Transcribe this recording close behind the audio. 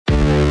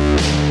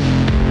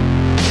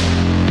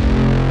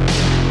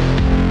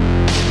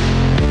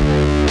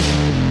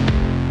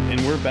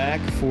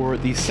for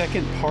the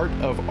second part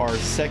of our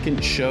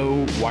second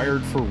show,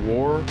 Wired for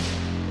War.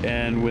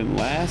 And when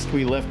last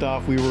we left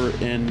off, we were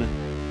in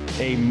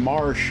a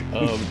marsh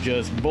of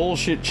just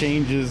bullshit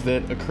changes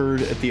that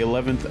occurred at the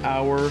 11th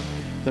hour.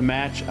 The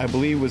match, I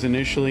believe, was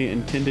initially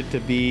intended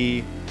to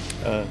be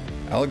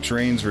Alex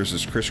Reigns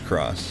versus Chris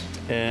Cross.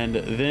 And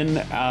then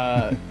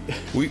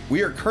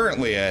we are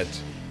currently at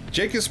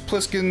Jacobs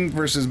Pliskin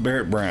versus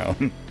Barrett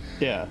Brown.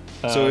 Yeah.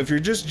 So if you're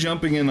just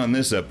jumping in on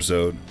this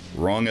episode,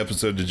 wrong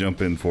episode to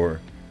jump in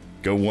for.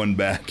 Go one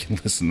back and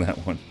listen to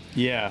that one.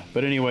 Yeah,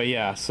 but anyway,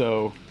 yeah.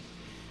 So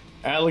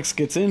Alex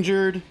gets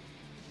injured.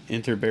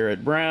 Enter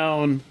Barrett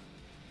Brown.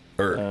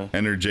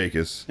 Enter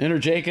Jacobs. Enter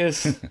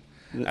Jacobs.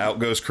 Out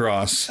goes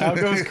Cross. Out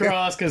goes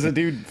Cross because the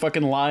dude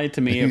fucking lied to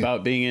me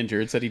about being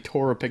injured. Said he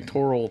tore a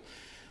pectoral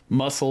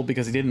muscle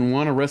because he didn't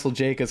want to wrestle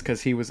Jacobs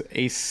because he was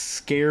a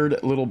scared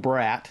little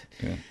brat.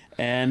 Yeah.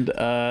 And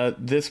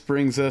this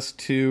brings us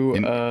to...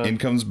 in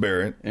comes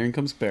Barrett. In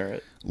comes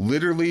Barrett.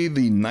 Literally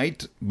the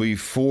night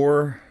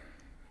before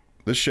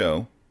the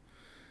show,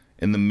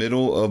 in the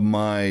middle of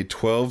my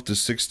 12 to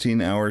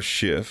 16 hour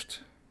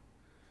shift,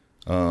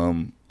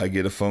 I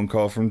get a phone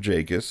call from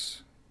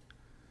Jacobs.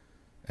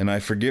 And I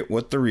forget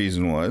what the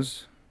reason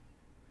was.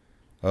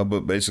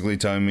 But basically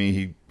telling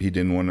me he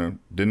didn't want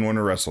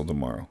to wrestle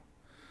tomorrow.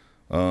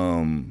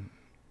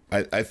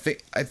 I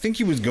think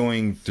he was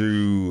going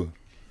through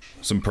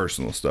some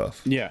personal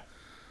stuff. Yeah.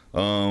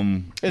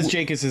 As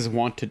Jacobs is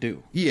wont to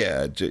do.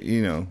 Yeah,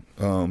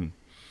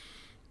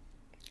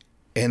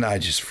 and I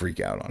just freak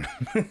out on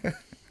him.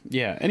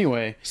 Yeah,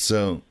 anyway.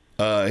 So,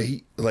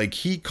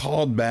 he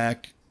called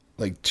back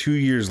 2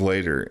 years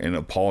later and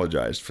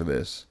apologized for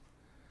this.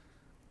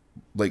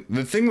 Like,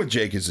 the thing with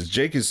Jacobs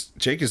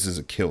is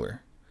a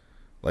killer.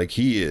 Like,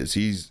 he is.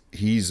 He's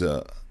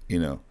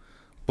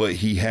but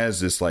he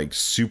has this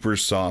super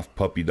soft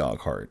puppy dog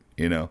heart,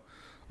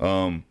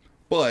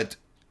 But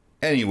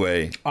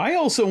anyway, I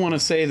also want to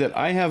say that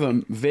I have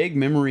a vague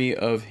memory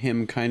of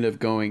him kind of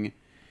going,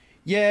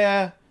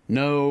 yeah,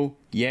 no,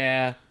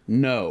 yeah,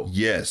 no.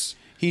 Yes.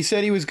 He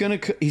said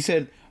he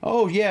said,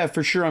 oh yeah,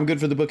 for sure, I'm good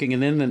for the booking.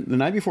 And then the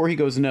night before he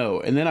goes, no.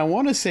 And then I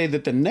want to say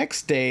that the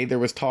next day there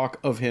was talk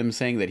of him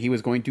saying that he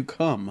was going to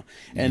come.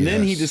 And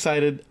then he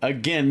decided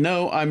again,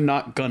 no, I'm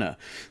not gonna.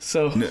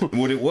 So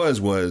what had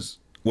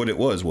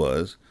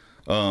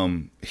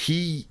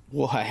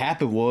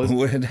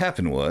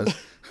happened was,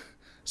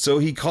 so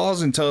he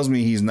calls and tells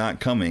me he's not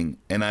coming,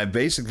 and I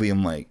basically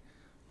am like,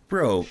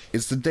 bro,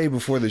 it's the day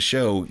before the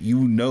show.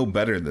 You know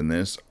better than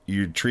this.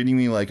 You're treating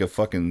me like a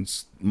fucking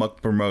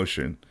muck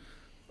promotion.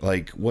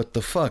 Like, what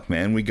the fuck,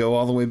 man? We go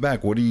all the way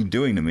back. What are you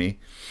doing to me?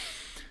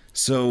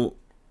 So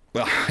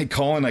I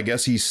call, and I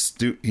guess he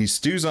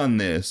stews on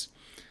this.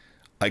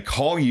 I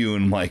call you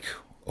and I'm like,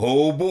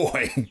 oh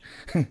boy,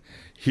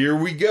 here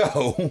we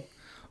go.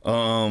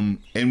 And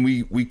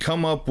we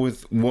come up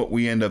with what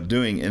we end up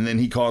doing, and then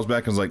he calls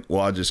back and is like,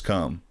 well, I'll just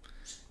come.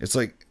 It's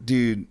like,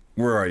 dude,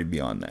 we're already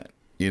beyond that,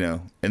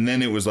 And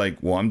then it was like,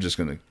 well, I'm just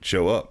gonna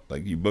show up.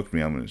 Like, you booked me,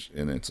 and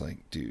it's like,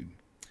 dude,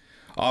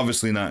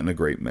 obviously not in a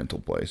great mental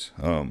place.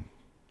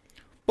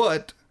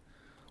 But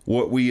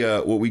what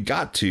we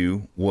got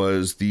to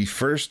was the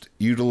first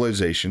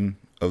utilization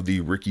of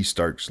the Ricky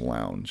Starks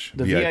Lounge,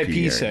 the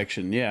VIP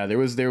section. Yeah, there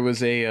was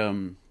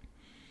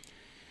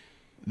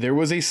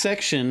a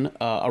section,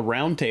 a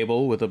round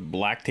table with a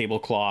black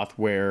tablecloth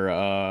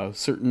where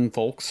certain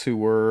folks who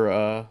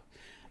were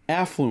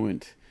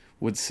affluent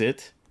would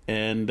sit.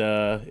 And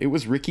it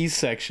was Ricky's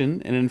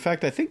section. And in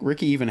fact, I think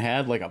Ricky even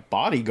had a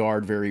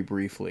bodyguard very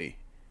briefly.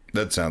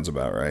 That sounds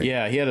about right.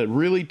 Yeah, he had a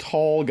really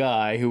tall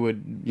guy who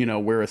would,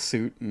 wear a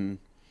suit. And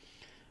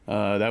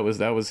that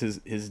was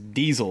his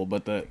diesel.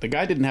 But the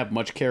guy didn't have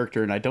much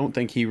character. And I don't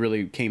think he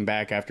really came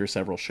back after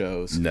several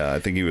shows. No, I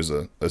think he was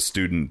a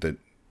student that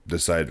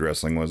decided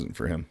wrestling wasn't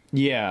for him.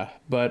 Yeah,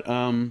 but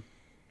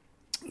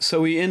so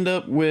we end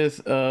up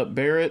with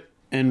Barrett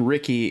and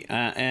Ricky,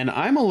 and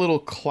I'm a little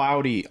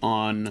cloudy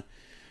on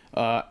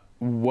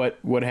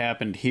what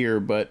happened here,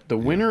 but the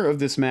winner of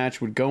this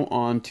match would go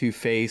on to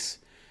face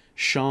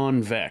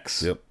Sean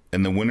Vex. Yep,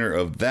 and the winner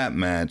of that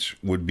match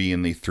would be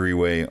in the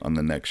three-way on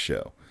the next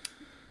show.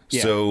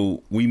 Yeah.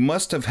 So we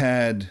must have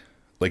had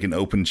an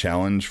open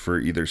challenge for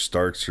either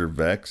Starks or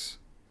Vex,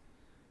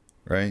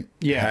 right?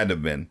 Yeah, had to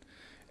have been.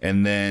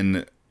 And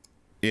then,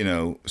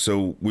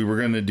 so we were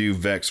going to do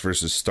Vex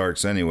versus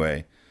Starks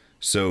anyway.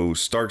 So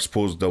Starks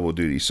pulls double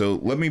duty. So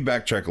let me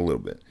backtrack a little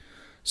bit.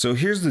 So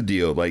here's the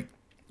deal.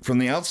 From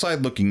the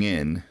outside looking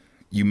in,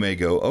 you may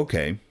go,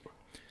 okay,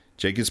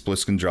 Jacobs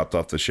Pliskin dropped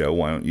off the show.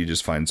 Why don't you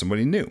just find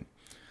somebody new?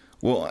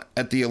 Well,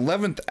 at the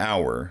 11th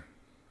hour,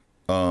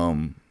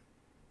 you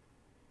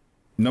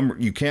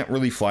can't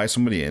really fly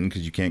somebody in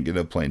because you can't get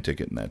a plane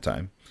ticket in that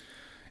time.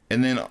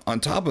 And then on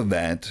top of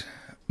that,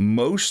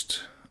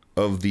 most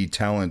of the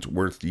talent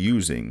worth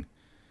using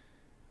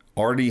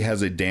already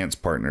has a dance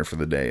partner for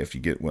the day, if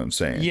you get what I'm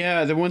saying.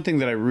 Yeah, the one thing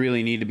that I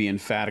really need to be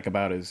emphatic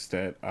about is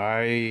that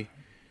I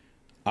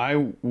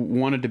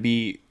wanted to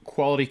be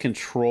quality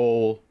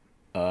control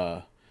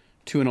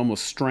to an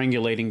almost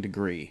strangulating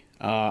degree.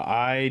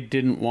 I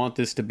didn't want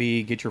this to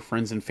be get your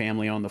friends and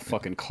family on the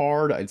fucking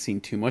card. I'd seen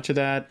too much of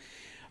that.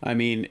 I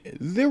mean,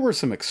 there were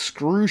some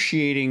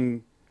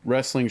excruciating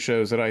wrestling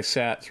shows that I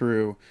sat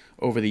through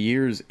over the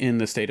years in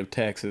the state of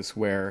Texas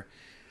where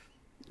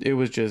it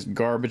was just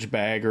garbage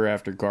bagger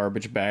after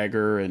garbage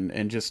bagger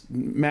and just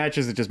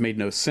matches that just made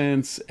no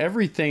sense.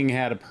 Everything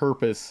had a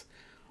purpose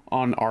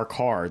on our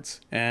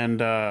cards. And,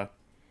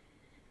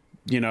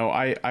 you know,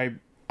 I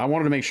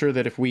wanted to make sure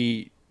that if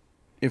we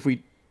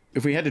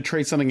had to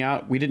trade something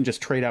out, we didn't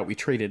just trade out, we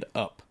traded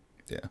up.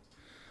 Yeah.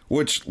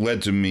 Which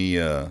led to me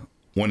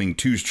wanting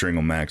to string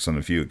them max on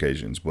a few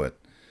occasions, but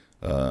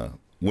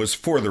was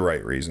for the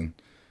right reason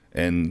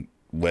and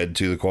led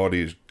to the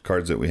quality of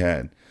cards that we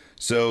had.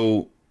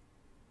 So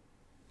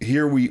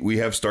here we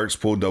have Starks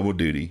pull double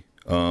duty.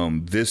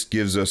 This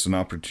gives us an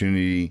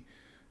opportunity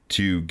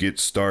to get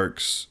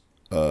Starks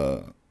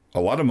a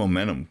lot of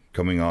momentum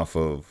coming off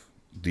of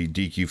the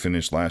DQ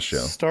finish last show.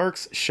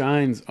 Starks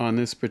shines on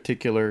this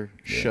particular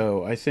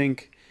show. I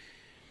think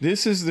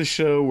this is the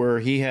show where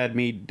he had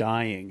me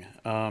dying.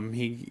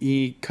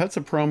 He cuts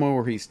a promo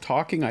where he's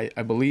talking, I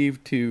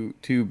believe,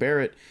 to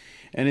Barrett,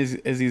 and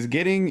as he's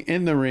getting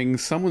in the ring,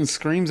 someone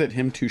screams at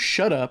him to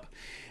shut up,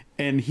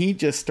 and he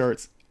just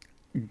starts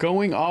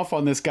going off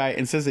on this guy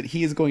and says that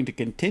he is going to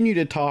continue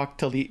to talk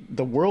till the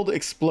world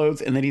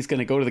explodes, and then he's going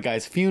to go to the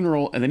guy's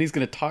funeral, and then he's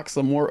going to talk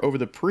some more over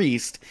the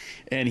priest,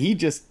 and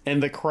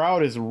the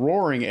crowd is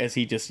roaring as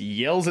he just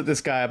yells at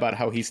this guy about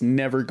how he's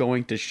never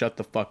going to shut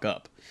the fuck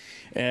up.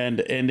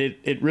 And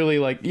it really,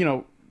 like, you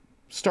know,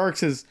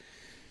 Starks is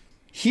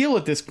heel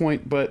at this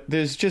point, but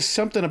there's just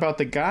something about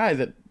the guy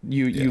that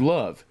you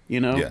love,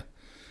 you know? Yeah.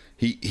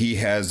 He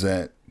has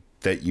that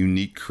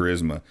unique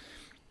charisma.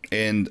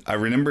 And I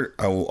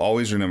will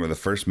always remember the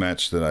first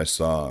match that I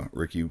saw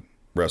Ricky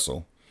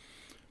wrestle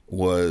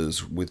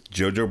was with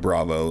Jojo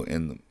Bravo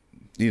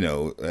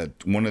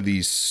at one of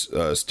these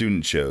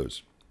student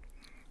shows.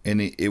 And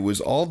it was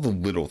all the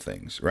little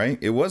things, right?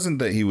 It wasn't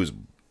that he was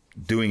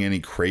doing any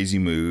crazy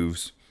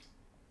moves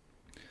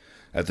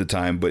at the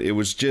time, but it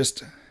was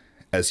just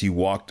as he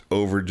walked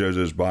over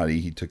JoJo's body,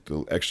 he took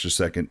the extra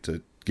second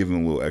to give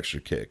him a little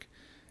extra kick.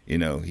 You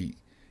know, he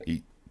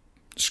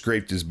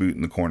scraped his boot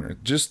in the corner.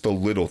 Just the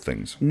little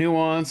things.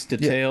 Nuance,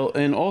 detail,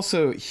 and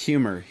also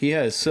humor. He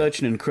has such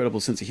an incredible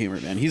sense of humor,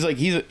 man. He's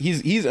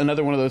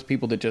another one of those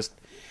people that just,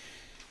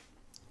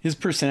 his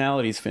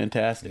personality is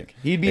fantastic.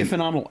 He'd be a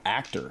phenomenal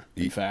actor,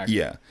 in fact.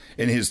 Yeah.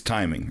 And his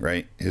timing,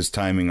 right? His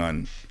timing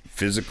on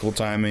physical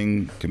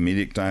timing,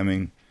 comedic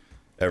timing,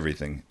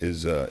 everything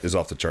is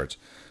off the charts.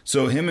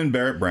 So him and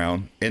Barrett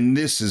Brown, and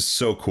this is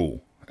so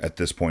cool at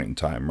this point in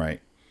time,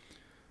 right?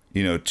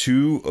 You know,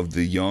 two of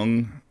the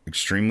young,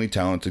 extremely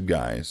talented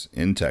guys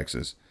in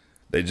Texas,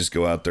 they just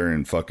go out there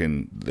and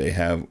they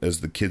have,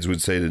 as the kids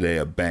would say today,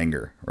 a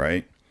banger,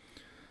 right?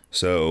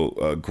 So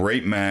a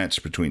great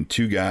match between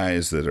two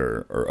guys that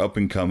are up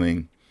and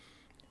coming,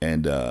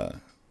 and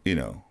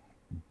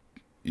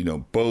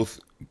both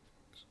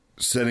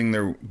getting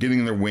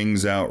their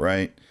wings out,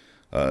 right?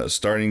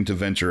 Starting to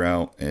venture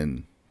out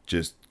and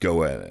just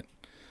go at it.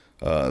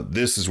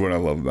 This is what I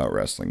love about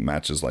wrestling,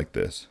 matches like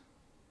this.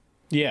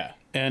 Yeah.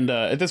 And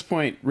at this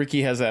point,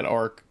 Ricky has that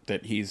arc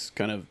that he's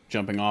kind of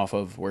jumping off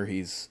of where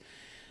he's,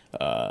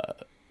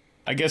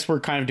 I guess we're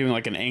kind of doing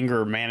like an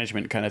anger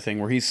management kind of thing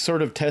where he's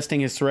sort of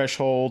testing his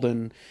threshold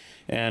and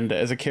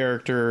as a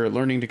character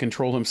learning to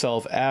control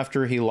himself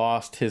after he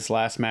lost his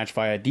last match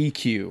via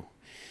DQ.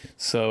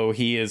 So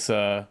he is,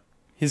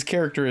 his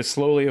character is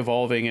slowly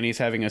evolving and he's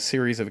having a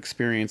series of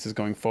experiences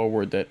going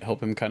forward that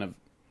help him kind of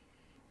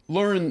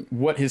learn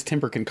what his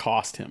temper can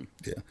cost him.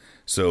 Yeah.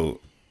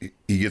 So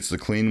he gets the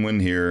clean win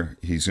here.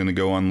 He's going to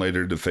go on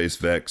later to face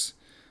Vex.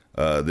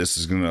 This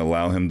is going to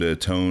allow him to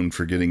atone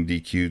for getting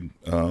DQ'd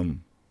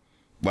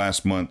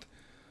last month.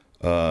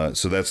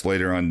 So that's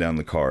later on down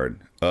the card.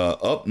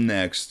 Up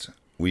next,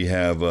 we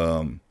have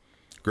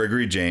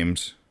Gregory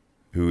James,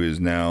 who is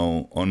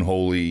now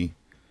Unholy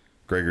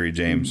Gregory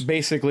James.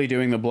 Basically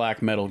doing the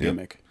black metal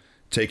gimmick.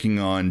 Taking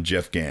on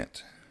Jeff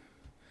Gant.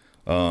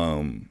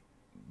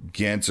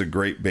 Gant's a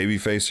great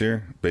babyface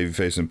here.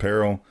 Babyface in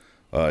peril.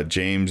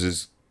 James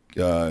is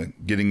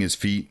getting his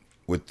feet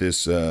with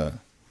this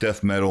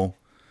death metal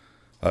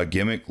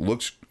gimmick.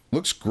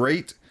 Looks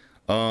great.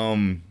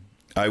 I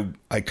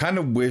kind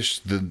of wish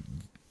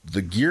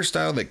the gear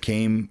style that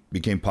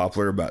became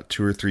popular about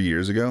 2 or 3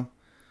 years ago.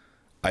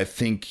 I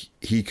think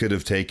he could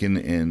have taken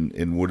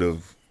and would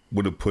have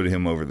put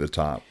him over the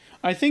top.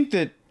 I think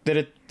that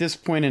at this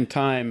point in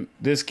time,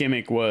 this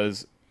gimmick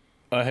was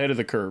ahead of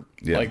the curve.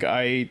 Yeah. Like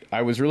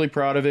I was really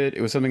proud of it.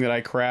 It was something that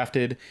I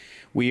crafted.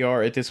 We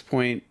are at this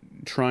point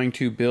trying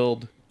to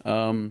build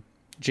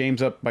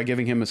James up by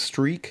giving him a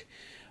streak.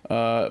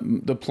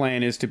 The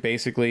plan is to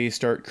basically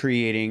start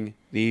creating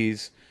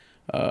these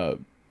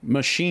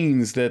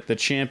machines that the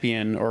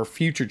champion or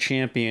future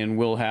champion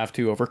will have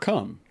to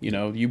overcome. You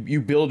know,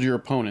 you build your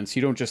opponents.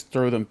 You don't just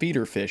throw them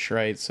feeder fish,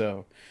 right?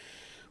 So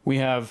we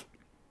have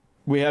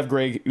We have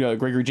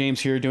Gregory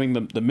James here doing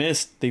the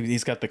mist.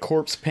 He's got the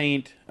corpse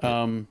paint.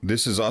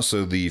 This is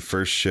also the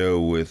first show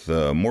with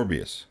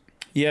Morbius.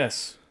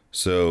 Yes.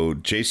 So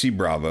JC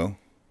Bravo,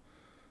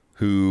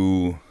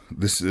 who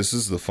this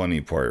is the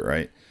funny part,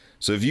 right?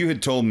 So if you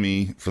had told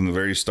me from the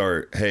very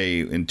start, hey,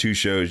 in 2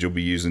 shows you'll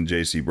be using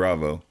JC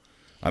Bravo,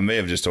 I may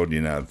have just told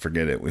you, now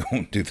forget it, we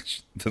won't do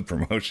the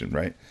promotion,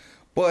 right?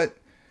 But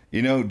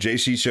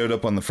JC showed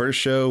up on the first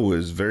show,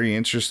 was very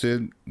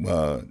interested,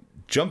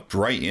 jumped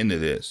right into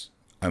this.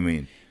 I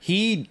mean,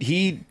 he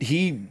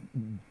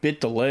bit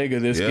the leg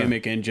of this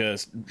gimmick and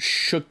just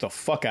shook the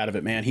fuck out of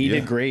it, man. He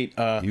did great.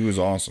 He was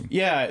awesome.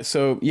 Yeah.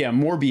 So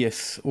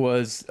Morbius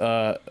was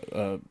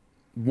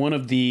one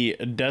of the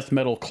death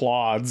metal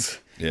clods.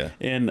 Yeah.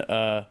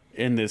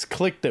 In this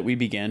clique that we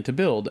began to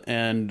build,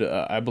 and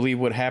I believe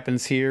what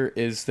happens here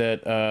is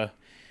that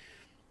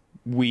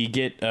we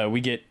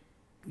get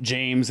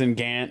James and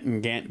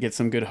Gant get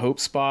some good hope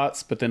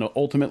spots, but then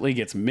ultimately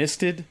gets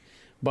misted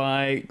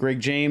by Greg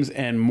James,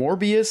 and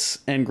Morbius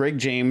and Greg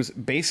James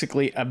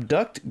basically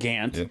abduct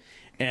Gant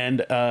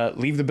and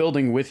leave the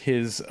building with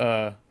his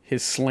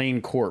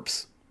slain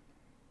corpse.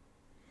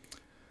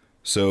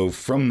 So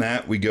from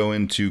that we go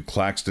into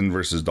Claxton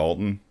versus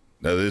Dalton.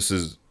 Now this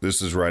is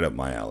right up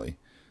my alley.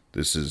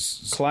 This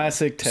is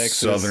classic Texas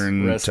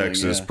Southern wrestling,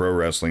 Texas pro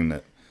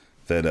wrestling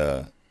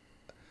do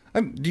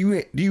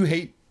you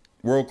hate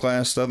world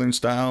class Southern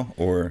style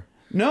or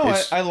no?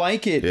 I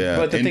like it,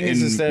 but the thing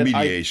is that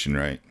mediation,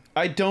 right?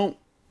 I don't.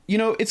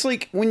 It's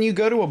like when you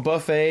go to a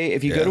buffet.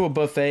 If you go to a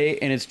buffet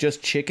and it's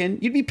just chicken,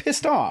 you'd be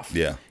pissed off.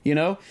 Yeah.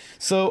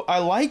 So I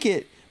like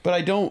it, but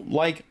I don't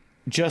like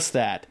just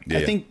that. Yeah.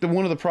 I think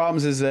one of the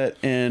problems is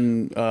that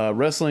in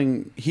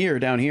wrestling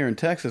down here in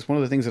Texas, one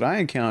of the things that I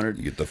encountered,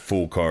 you get the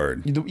full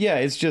card. Yeah,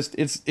 it's just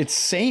it's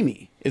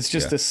samey. It's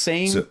just the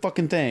same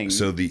fucking thing.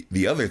 So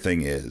the other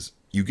thing is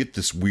you get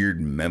this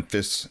weird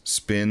Memphis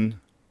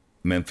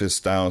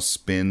style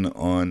spin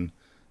on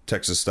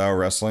Texas style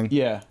wrestling.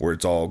 Yeah, where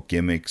it's all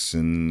gimmicks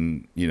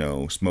and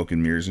smoke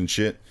and mirrors and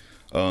shit.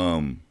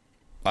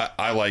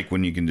 I like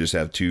when you can just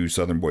have 2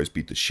 Southern boys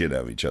beat the shit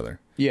out of each other.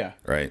 Yeah.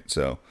 Right.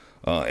 So.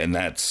 And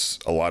that's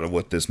a lot of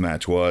what this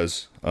match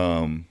was,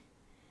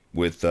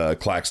 with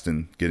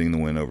Claxton getting the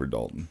win over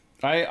Dalton.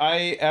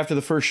 I after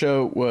the first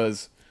show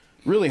was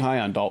really high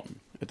on Dalton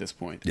at this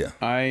point. Yeah.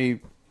 I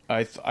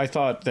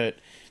thought that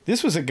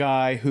this was a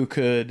guy who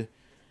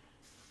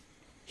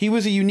he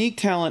was a unique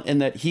talent in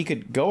that he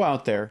could go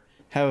out there,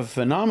 have a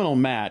phenomenal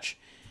match.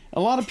 A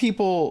lot of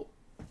people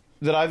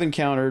that I've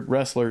encountered,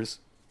 wrestlers,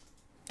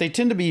 they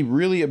tend to be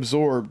really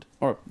absorbed,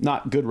 or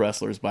not good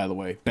wrestlers, by the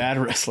way, bad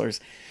wrestlers,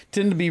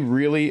 tend to be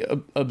really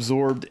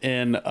absorbed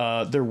in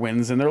their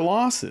wins and their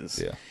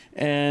losses. Yeah.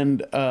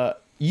 And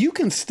you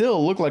can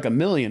still look like $1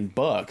 million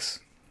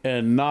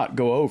and not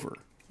go over,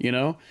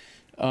 you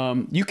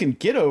can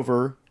get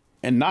over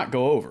and not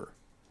go over.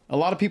 A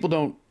lot of people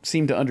don't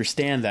seem to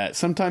understand that.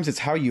 Sometimes it's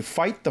how you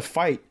fight the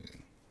fight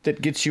that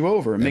gets you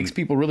over. It makes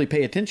people really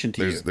pay attention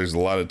to you. There's a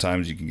lot of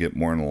times you can get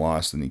more in a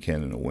loss than you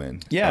can in a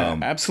win. Yeah,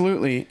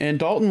 absolutely. And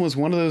Dalton was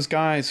one of those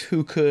guys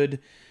who could,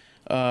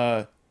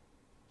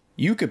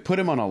 you could put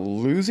him on a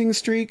losing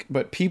streak,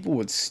 but people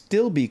would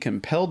still be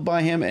compelled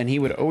by him, and he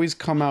would always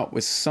come out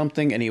with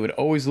something, and he would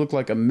always look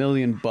like $1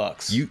 million.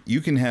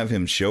 You can have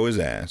him show his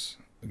ass,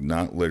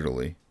 not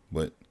literally,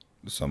 but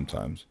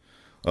sometimes,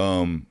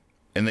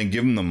 and then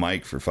give him the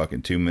mic for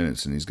fucking 2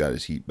 minutes, and he's got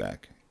his heat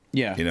back.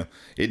 Yeah.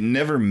 It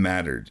never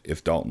mattered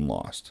if Dalton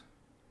lost.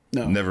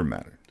 No. It never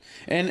mattered.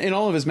 And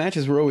all of his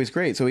matches were always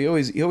great. So he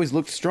always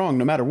looked strong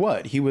no matter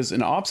what. He was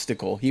an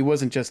obstacle. He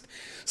wasn't just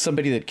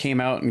somebody that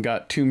came out and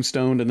got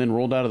tombstoned and then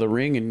rolled out of the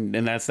ring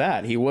and that's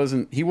that. He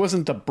wasn't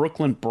the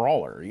Brooklyn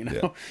Brawler,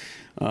 Yeah.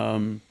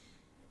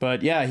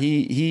 But yeah,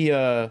 he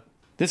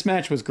this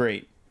match was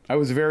great. I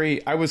was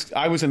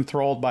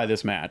enthralled by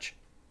this match.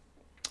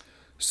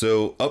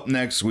 So up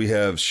next we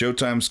have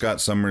Showtime,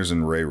 Scott Summers,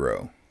 and Ray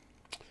Rowe.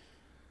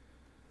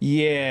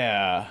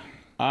 Yeah,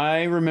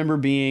 I remember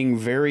being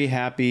very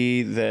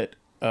happy that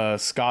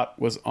Scott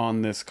was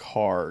on this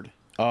card.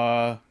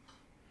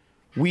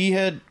 We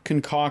had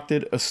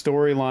concocted a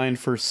storyline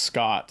for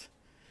Scott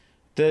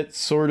that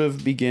sort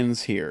of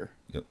begins here.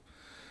 Yep.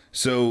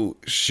 So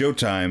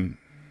Showtime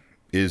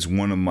is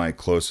one of my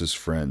closest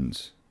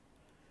friends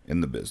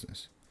in the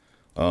business.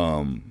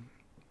 On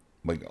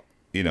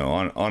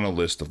a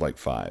list of like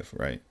 5,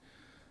 right?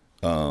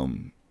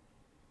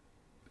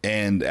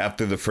 And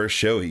after the first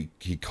show,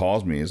 he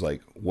calls me. He's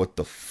like, what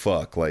the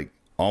fuck? Like,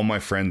 all my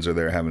friends are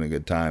there having a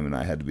good time, and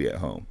I had to be at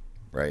home,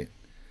 right?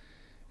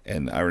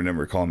 And I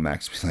remember calling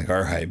Max, being like,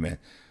 all right, man,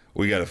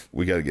 we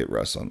gotta get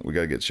Russ on. We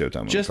gotta get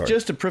Showtime on the card.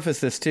 Just to preface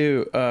this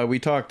too, we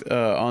talked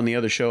on the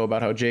other show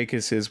about how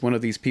Jacobs is one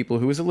of these people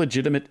who is a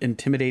legitimate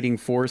intimidating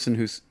force and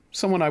who's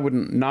someone I would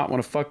not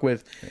want to fuck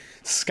with.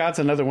 Scott's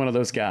another one of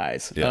those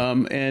guys. Yeah.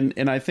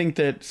 And I think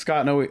that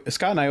Scott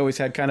and I always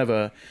had kind of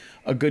a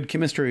good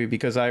chemistry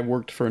because I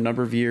worked for a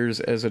number of years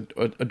as a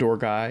door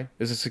guy,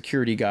 as a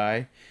security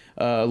guy,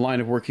 a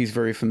line of work he's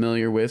very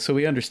familiar with. So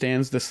he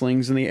understands the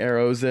slings and the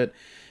arrows that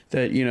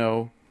that, you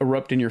know,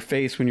 erupt in your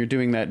face when you're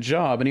doing that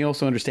job. And he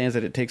also understands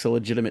that it takes a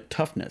legitimate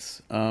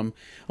toughness. A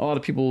lot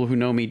of people who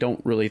know me don't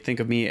really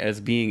think of me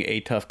as being a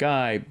tough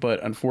guy,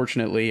 but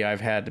unfortunately I've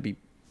had to be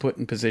put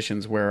in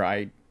positions where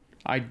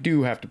I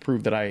do have to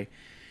prove that I'm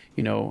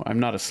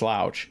not a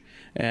slouch.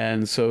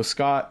 And so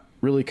Scott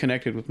really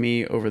connected with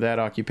me over that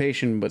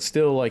occupation, but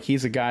still, like,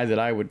 he's a guy that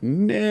I would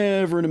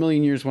never in a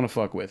million years want to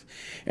fuck with.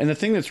 And the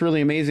thing that's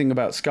really amazing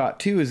about Scott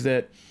too is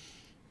that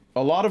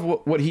a lot of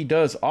what he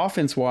does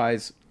offense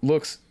wise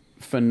looks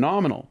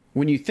phenomenal.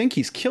 When you think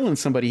he's killing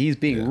somebody, he's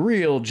being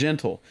real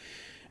gentle.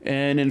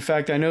 And in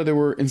fact, I know there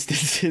were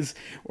instances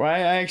where I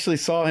actually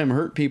saw him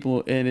hurt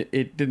people and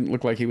it didn't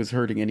look like he was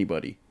hurting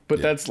anybody.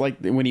 But that's like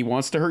when he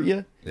wants to hurt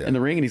you in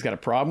the ring and he's got a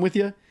problem with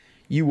you,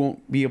 you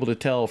won't be able to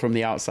tell from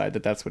the outside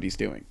that that's what he's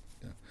doing.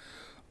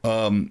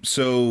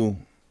 So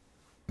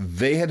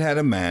they had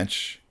a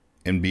match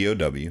in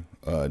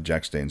BOW,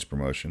 Jack Stane's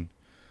promotion.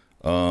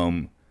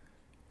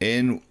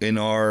 In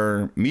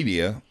our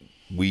media,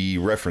 we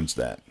referenced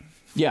that.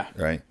 Yeah.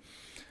 Right.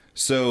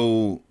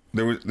 So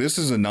this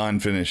is a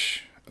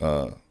non-finish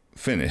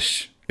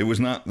finish. It was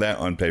not that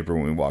on paper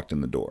when we walked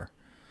in the door.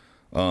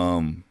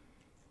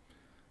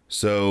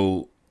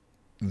 So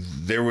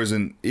there was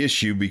an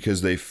issue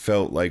because they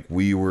felt like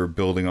we were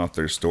building off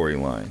their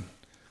storyline,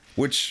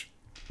 which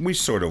we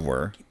sort of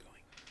were,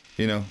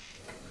 you know.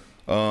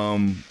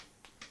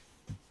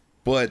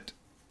 But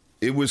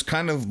it was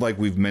kind of like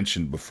we've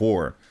mentioned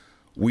before.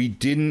 We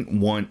didn't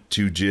want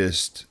to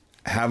just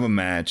have a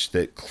match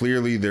that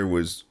clearly there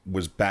was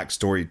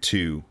backstory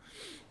to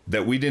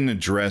that we didn't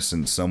address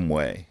in some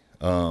way.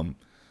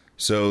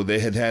 So they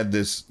had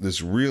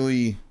this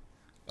really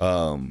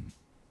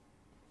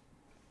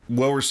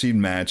well-received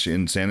match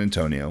in San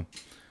Antonio.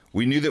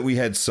 We knew that we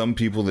had some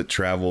people that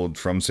traveled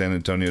from San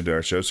Antonio to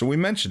our show, so we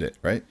mentioned it,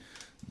 right?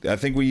 I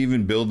think we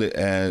even billed it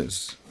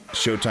as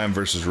Showtime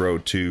versus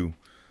Road 2.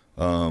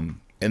 And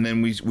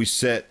then we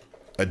set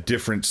a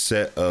different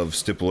set of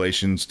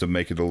stipulations to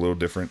make it a little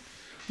different.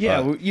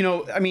 Yeah, you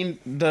know, I mean,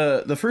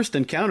 the first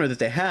encounter that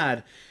they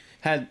had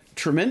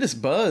tremendous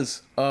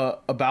buzz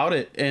about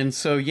it. And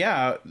so,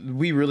 yeah,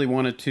 we really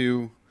wanted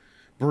to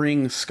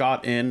bring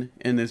Scott in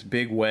this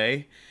big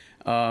way.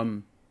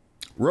 Road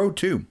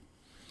 2.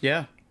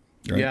 Yeah.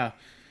 Right. Yeah.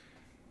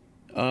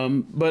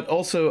 But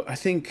also, I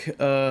think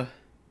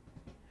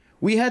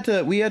we had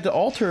to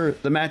alter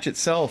the match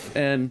itself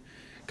and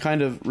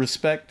kind of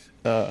respect,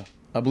 I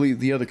believe,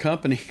 the other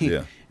company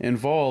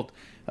involved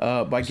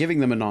by giving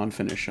them a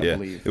non-finish. I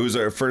believe it was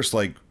our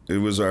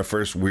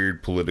first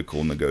weird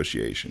political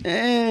negotiation.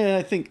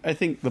 I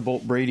think the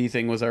Bolt Brady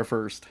thing was our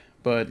first,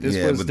 but this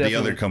was the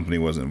other company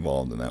wasn't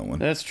involved in that one.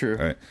 That's true.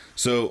 All right.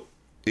 So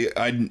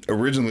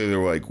originally they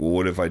were like, well,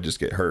 what if I just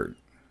get hurt?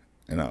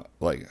 And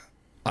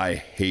I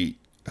hate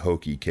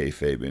hokey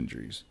kayfabe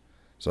injuries.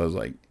 So I was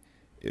like,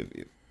 if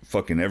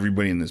fucking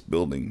everybody in this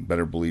building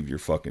better believe you're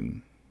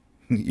fucking,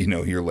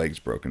 your leg's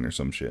broken or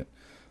some shit.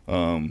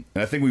 And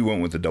I think we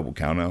went with a double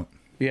count out.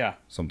 Yeah.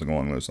 Something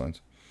along those lines.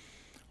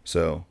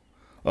 So,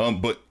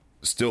 but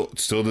still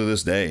to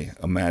this day,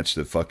 a match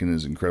that fucking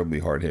is incredibly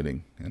hard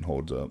hitting and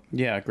holds up.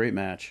 Yeah. Great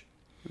match.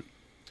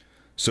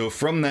 So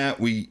from that,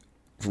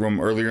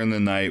 from earlier in the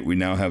night, we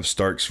now have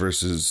Starks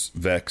versus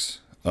Vex.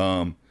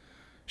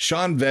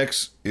 Sean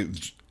Vex,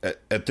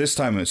 at this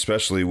time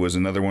especially, was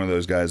another one of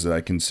those guys that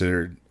I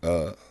considered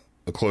a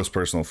close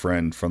personal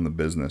friend from the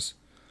business.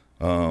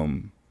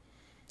 And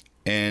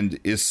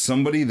is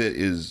somebody that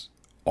is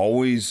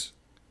always,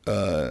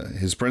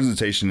 his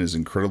presentation is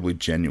incredibly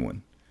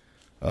genuine.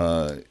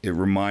 It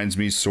reminds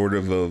me sort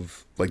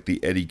of like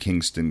the Eddie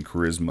Kingston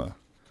charisma,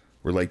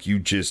 where like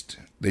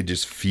they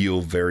just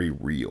feel very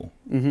real.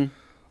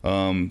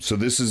 Mm-hmm. So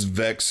this is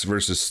Vex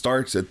versus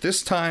Starks. At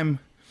this time,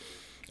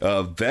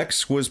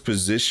 Vex was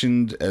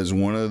positioned as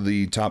one of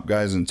the top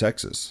guys in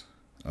Texas.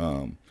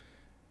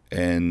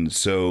 And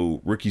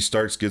so Ricky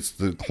Starks gets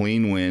the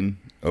clean win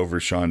over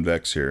Sean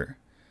Vex here.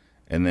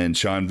 And then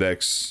Sean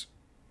Vex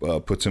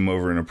puts him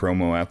over in a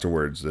promo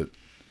afterwards that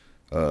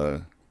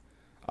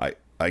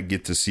I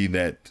get to see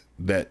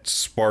that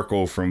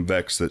sparkle from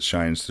Vex that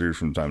shines through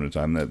from time to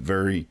time, that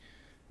very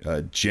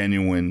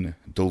genuine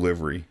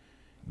delivery.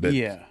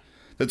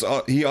 That's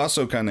all. He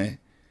also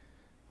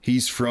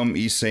he's from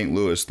East St.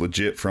 Louis,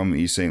 legit from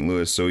East St.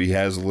 Louis, so he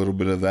has a little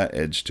bit of that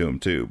edge to him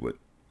too, but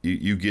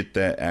you get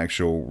that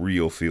actual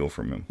real feel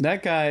from him.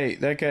 That guy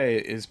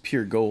is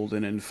pure gold.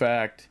 And in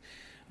fact,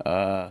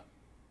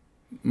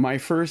 my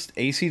first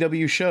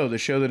ACW show, the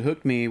show that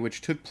hooked me,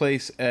 which took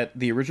place at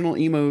the original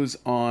Emos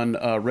on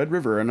Red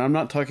River, and I'm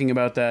not talking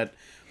about that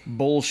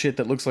bullshit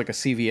that looks like a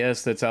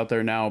CVS that's out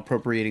there now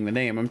appropriating the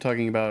name. I'm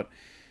talking about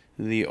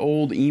the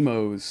old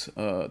Emos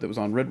that was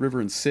on Red River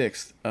and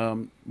 6th.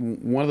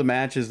 One of the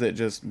matches that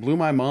just blew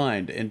my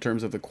mind in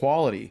terms of the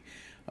quality.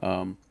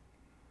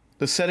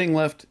 The setting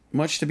left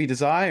much to be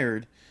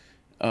desired,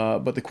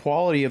 but the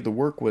quality of the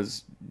work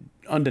was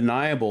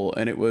undeniable,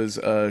 and it was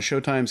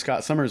Showtime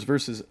Scott Summers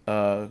versus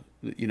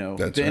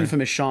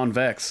infamous Sean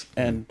Vex,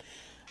 and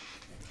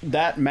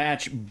that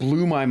match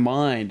blew my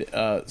mind.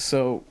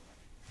 So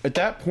at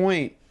that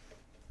point,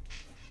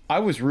 I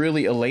was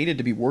really elated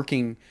to be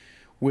working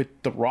with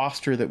the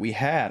roster that we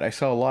had. I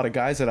saw a lot of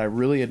guys that I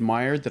really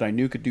admired, that I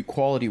knew could do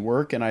quality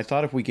work, and I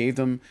thought if we gave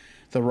them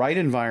the right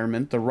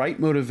environment, the right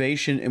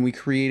motivation, and we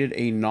created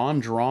a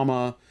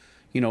non-drama,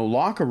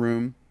 locker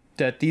room,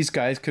 that these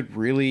guys could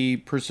really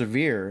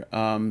persevere.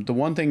 The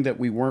one thing that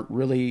we weren't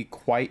really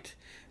quite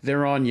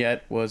there on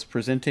yet was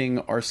presenting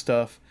our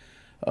stuff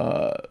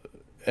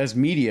as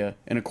media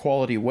in a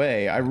quality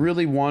way. I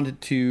really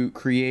wanted to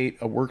create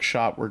a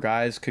workshop where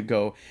guys could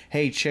go,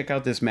 hey, check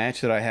out this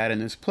match that I had in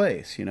this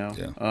place,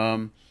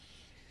 Yeah.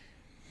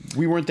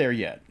 We weren't there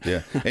yet.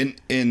 Yeah. And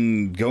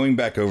in going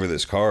back over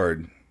this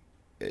card,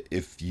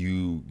 if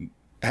you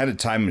had a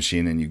time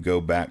machine and you go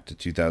back to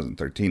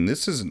 2013,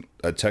 this isn't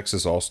a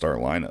Texas All-Star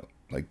lineup.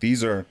 Like, you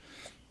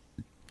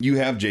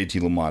have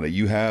JT LaMotta,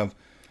 you have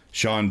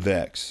Sean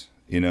Vex,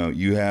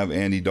 you have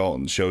Andy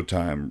Dalton,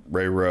 Showtime,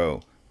 Ray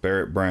Rowe,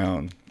 Barrett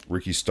Brown,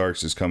 Ricky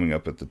Starks is coming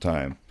up at the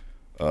time.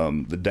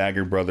 The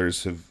Dagger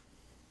brothers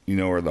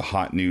are the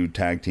hot new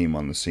tag team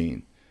on the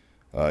scene.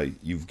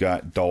 You've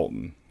got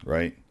Dalton,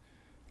 right?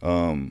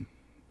 And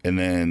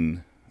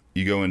then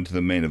you go into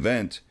the main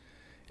event,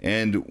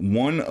 and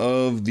one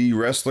of the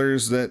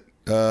wrestlers that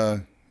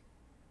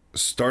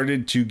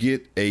started to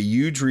get a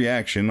huge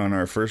reaction on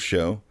our first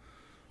show,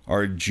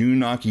 our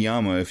Jun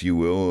Akiyama, if you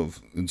will, of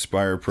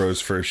Inspire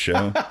Pro's first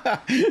show,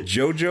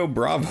 Jojo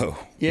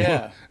Bravo.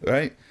 Yeah.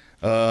 Right?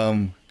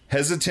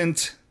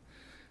 Hesitant,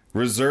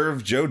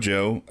 reserved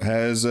JoJo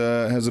has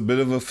a bit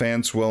of a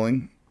fan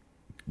swelling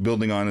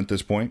building on at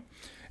this point.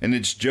 And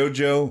it's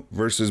JoJo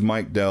versus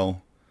Mike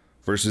Dell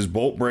versus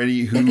Bolt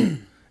Brady, who,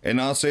 and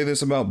I'll say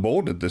this about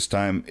Bolt at this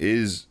time,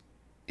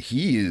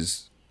 he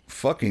is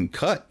fucking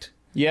cut.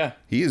 Yeah.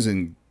 He is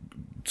in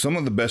some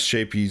of the best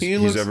shape he's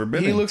ever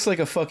been in. He looks like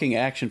a fucking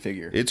action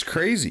figure. It's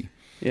crazy.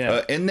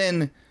 Yeah. And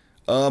then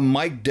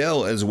Mike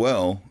Dell as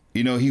well.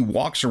 He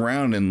walks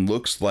around and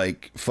looks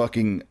like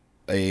fucking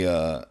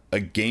a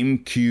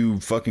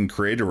GameCube fucking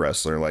creator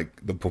wrestler.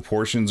 Like, the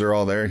proportions are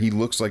all there. He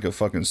looks like a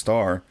fucking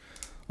star.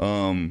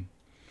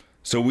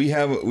 So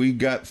we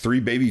got 3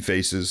 baby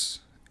faces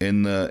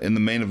in the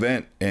main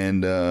event,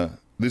 and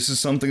this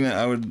is something that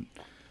I would,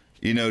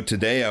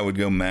 today I would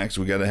go, Max,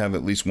 we got to have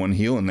at least one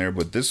heel in there,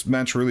 but this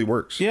match really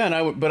works. Yeah, and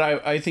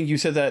I think you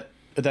said that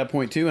at that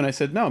point too, and I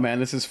said, no, man,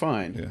 this is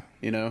fine.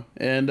 Yeah.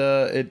 And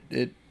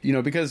it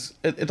because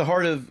at the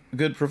heart of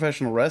good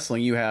professional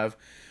wrestling, you have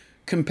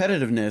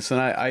competitiveness,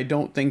 and I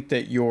don't think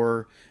that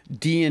your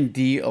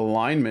D&D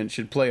alignment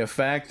should play a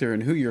factor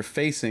in who you're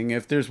facing.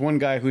 If there's one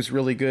guy who's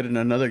really good and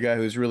another guy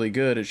who's really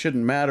good, it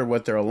shouldn't matter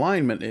what their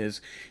alignment is.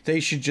 They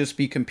should just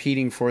be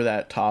competing for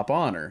that top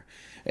honor.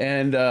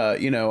 And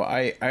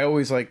I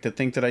always like to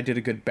think that I did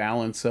a good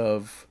balance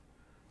of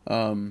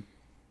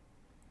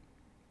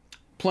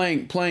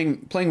playing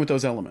with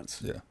those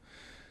elements. Yeah.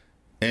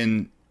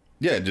 And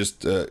yeah,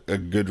 just a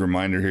good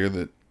reminder here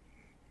that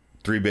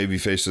 3 baby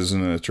faces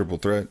in a triple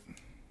threat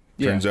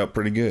turns out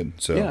pretty good.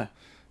 So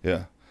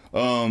yeah.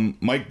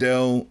 Mike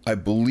Dell, I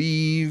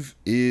believe,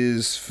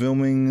 is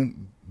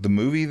filming the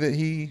movie that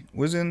he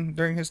was in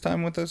during his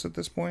time with us at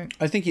this point.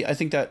 I think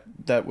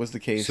that was the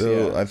case.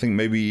 So I think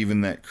maybe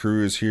even that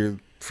crew is here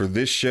for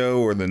this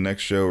show or the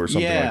next show or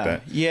something like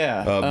that.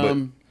 Yeah.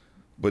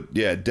 But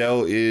yeah,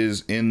 Dell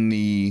is in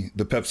the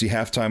Pepsi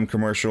halftime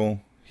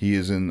commercial. He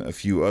is in a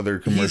few other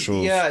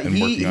commercials.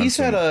 He's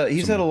had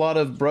a lot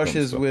of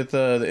brushes with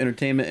the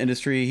entertainment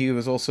industry. He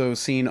was also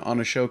seen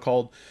on a show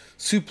called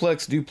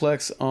Suplex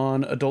Duplex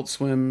on Adult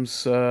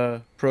Swim's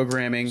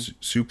programming.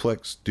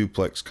 Suplex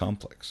Duplex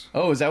Complex.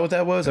 Oh, is that what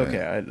that was? Yeah.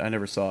 Okay, I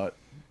never saw it.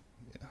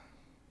 Yeah,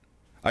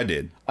 I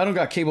did. I don't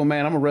got cable,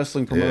 man. I'm a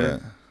wrestling promoter.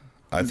 Yeah,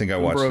 I think I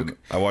watched it.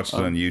 I watched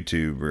it on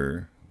YouTube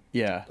or.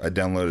 Yeah, I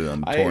downloaded it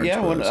on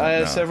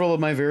torrents. Several of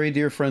my very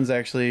dear friends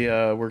actually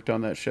worked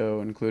on that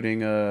show,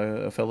 including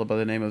a fellow by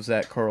the name of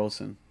Zach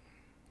Carlson.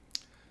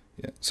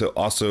 Yeah. So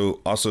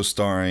also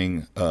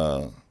starring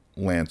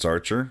Lance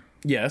Archer.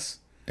 Yes.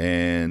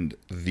 And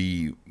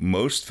the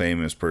most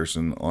famous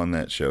person on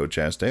that show,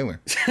 Chaz Taylor.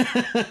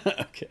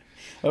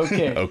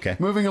 Okay.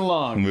 Moving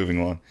along.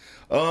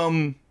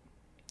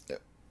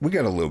 We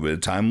got a little bit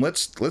of time.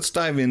 Let's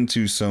dive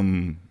into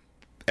some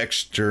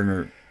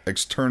external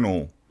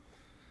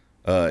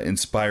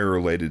Inspire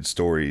related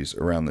stories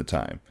around the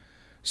time.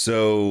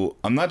 So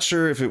I'm not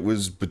sure if it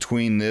was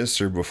between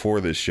this or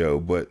before this show,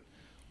 but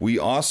we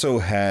also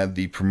had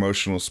the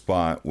promotional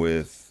spot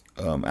with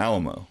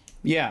Alamo.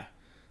 Yeah.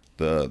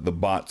 The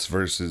Bots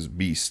versus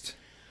Beast.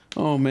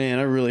 Oh man,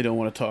 I really don't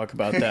want to talk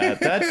about that.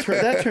 That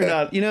turned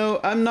out,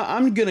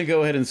 I'm going to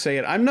go ahead and say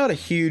it. I'm not a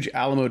huge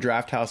Alamo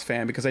Drafthouse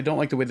fan because I don't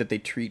like the way that they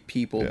treat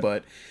people,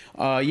 but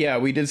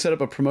we did set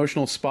up a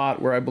promotional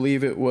spot where I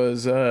believe it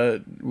was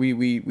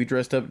we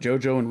dressed up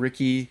JoJo and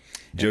Ricky.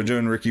 JoJo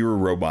and Ricky were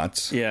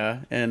robots. Yeah,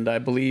 and I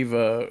believe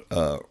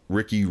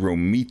Ricky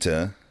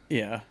Romita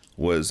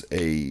was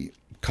a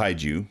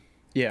kaiju.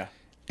 Yeah.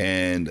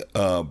 And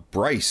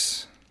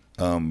Bryce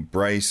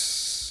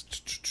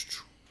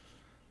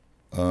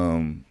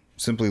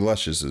Simply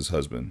Luscious's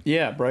husband.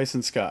 Yeah,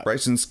 Bryson Scott.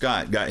 Bryson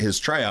Scott got his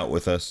tryout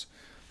with us,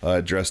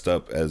 dressed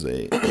up as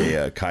a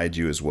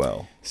kaiju as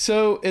well.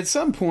 So at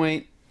some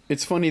point,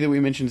 it's funny that we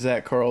mentioned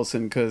Zach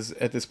Carlson, because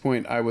at this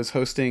point I was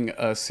hosting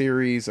a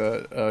series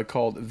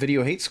called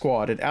Video Hate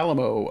Squad at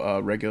Alamo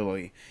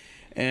regularly.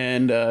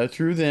 And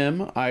through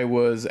them, I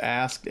was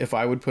asked if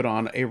I would put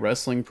on a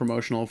wrestling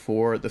promotional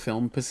for the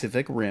film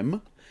Pacific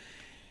Rim.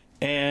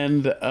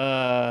 And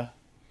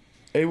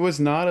it was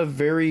not a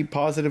very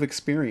positive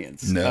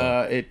experience.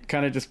 No. It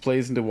kind of just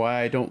plays into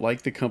why I don't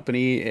like the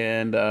company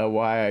and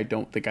why I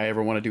don't think I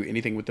ever want to do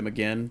anything with them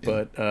again.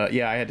 Yeah. But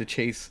I had to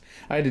chase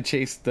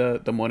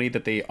the money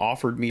that they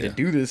offered me to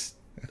do this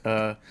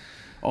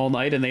all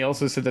night, and they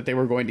also said that they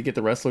were going to get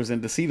the wrestlers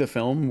in to see the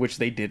film, which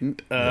they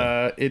didn't.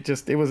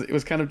 It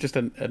was kind of just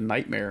a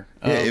nightmare.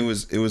 It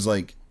was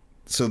like,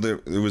 so there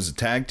was a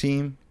tag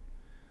team.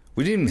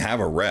 We didn't even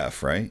have a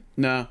ref, right?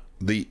 No.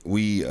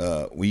 We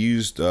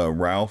used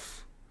Ralph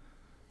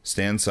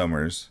Stan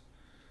Summers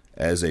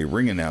as a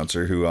ring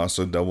announcer who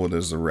also doubled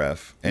as a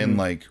ref and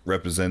like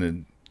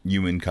represented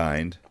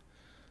humankind.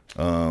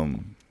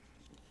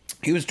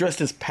 He was dressed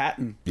as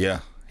Patton.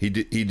 Yeah, he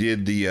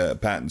did the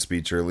Patton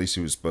speech, or at least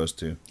he was supposed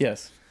to.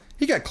 Yes,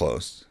 he got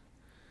close,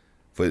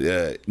 but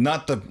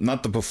not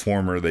the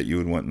performer that you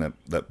would want in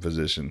that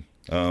position.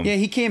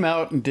 He came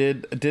out and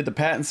did the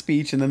Patton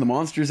speech, and then the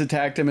monsters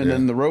attacked him, and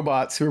then the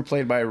robots, who were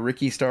played by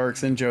Ricky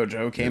Starks and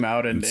JoJo, came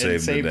out and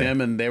saved him,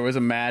 and there was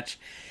a match.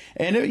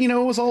 And it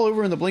was all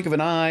over in the blink of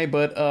an eye,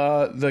 but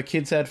the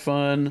kids had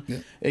fun. Yeah.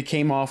 It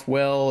came off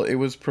well. It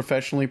was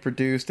professionally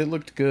produced. It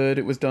looked good.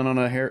 It was done on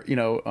on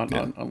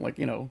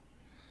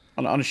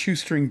a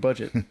shoestring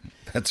budget.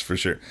 That's for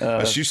sure.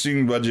 A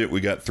shoestring budget we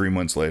got 3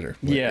 months later.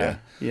 Yeah.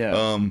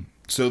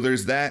 So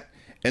there's that,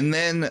 and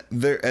then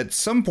there at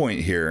some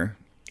point here,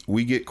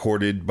 we get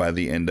courted by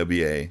the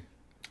NWA.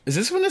 Is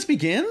this when this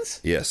begins?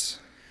 Yes.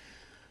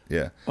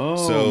 Yeah. Oh,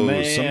 so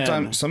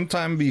man.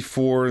 sometime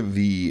before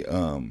the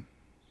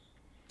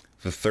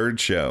third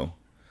show,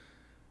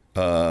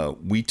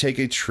 we take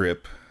a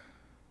trip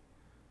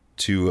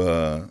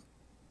to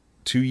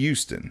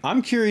Houston.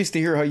 I'm curious to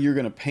hear how you're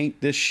going to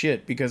paint this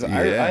shit, because I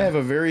have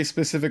a very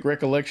specific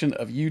recollection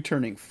of you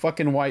turning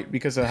fucking white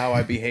because of how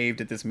I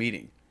behaved at this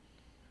meeting.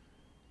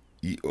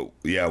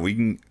 Yeah, we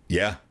can.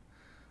 Yeah.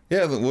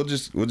 Yeah, we'll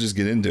just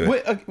get into it.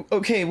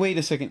 Wait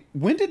a second.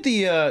 When did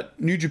the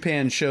New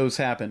Japan shows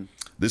happen?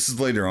 This is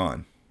later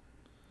on.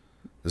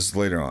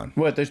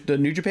 What, the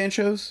New Japan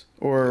shows?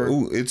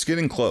 Or it's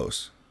getting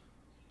close.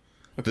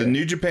 Okay. The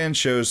New Japan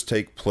shows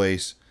take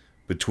place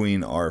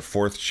between our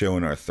fourth show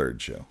and our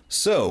third show.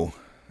 So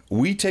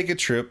we take a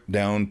trip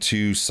down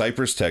to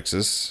Cypress,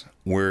 Texas,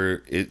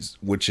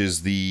 which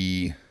is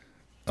the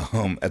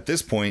at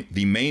this point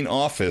the main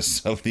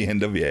office of the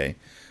NWA.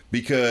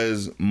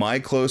 Because my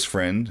close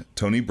friend,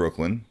 Tony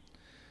Brooklyn,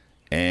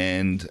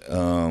 and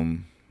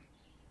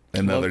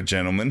another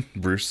gentleman,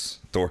 Bruce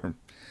Thorpe,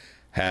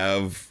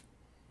 have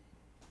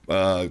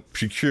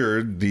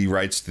procured the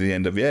rights to the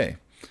NWA.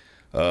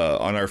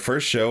 On our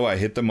first show, I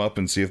hit them up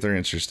and see if they're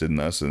interested in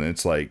us, and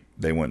it's like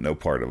they want no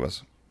part of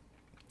us.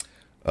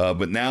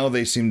 But now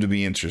they seem to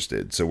be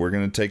interested. So we're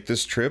going to take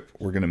this trip,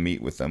 we're going to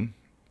meet with them,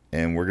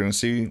 and we're going to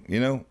see,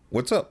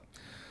 what's up.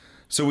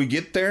 So we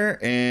get there,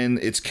 and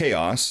it's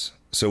chaos.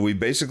 So we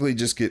basically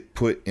just get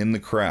put in the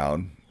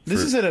crowd. This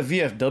is at a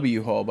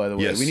VFW hall, by the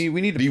way. Yes, we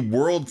need the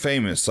world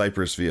famous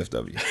Cypress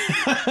VFW.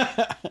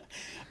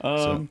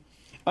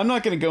 I'm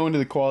not going to go into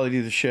the quality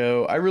of the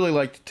show. I really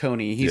liked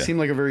Tony. He seemed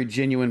like a very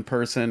genuine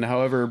person.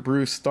 However,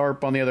 Bruce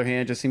Tharp, on the other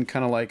hand, just seemed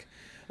kind of like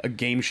a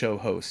game show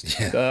host.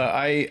 Yeah.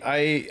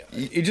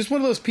 It's just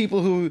one of those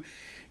people who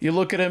you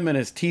look at him and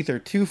his teeth are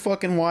too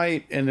fucking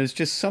white, and there's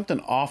just something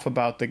off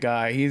about the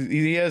guy.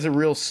 He has a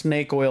real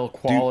snake oil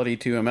quality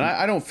to him, and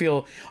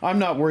I'm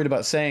not worried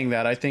about saying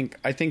that. I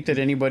think that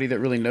anybody that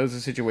really knows the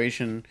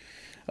situation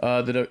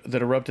that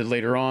erupted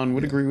later on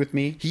would agree with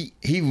me.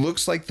 He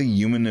looks like the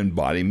human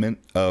embodiment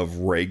of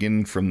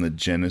Reagan from the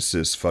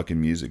Genesis fucking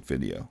music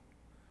video.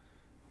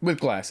 With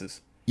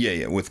glasses.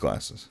 Yeah, with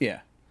glasses. Yeah.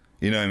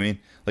 You know what I mean?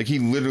 Like, he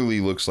literally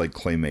looks like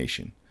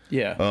claymation.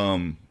 Yeah.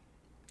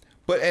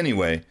 But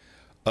anyway,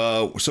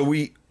 so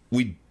we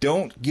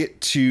don't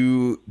get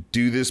to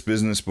do this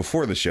business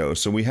before the show,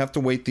 so we have to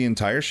wait the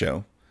entire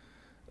show.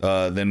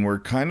 Then we're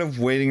kind of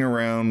waiting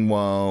around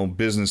while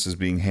business is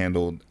being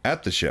handled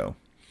at the show.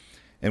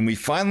 And we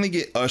finally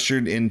get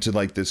ushered into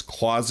like this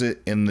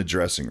closet in the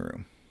dressing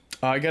room.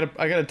 I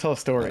gotta tell a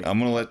story. I'm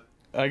gonna let.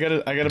 I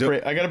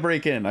gotta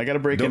break in.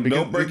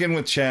 Don't break in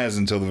with Chaz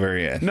until the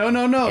very end. No.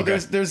 Okay.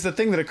 There's the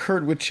thing that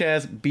occurred with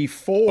Chaz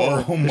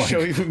before the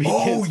show even begins.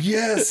 Oh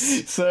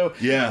yes. So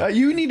yeah,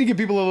 you need to give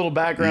people a little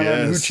background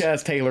on who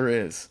Chaz Taylor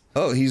is.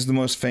 Oh, he's the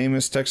most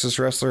famous Texas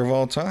wrestler of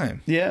all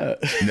time. Yeah.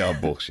 No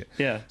bullshit.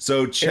 Yeah.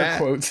 So Air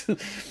quotes.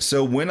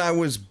 So when I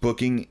was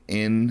booking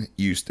in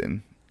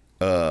Houston,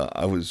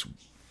 this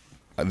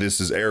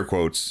is air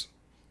quotes.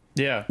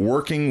 Yeah.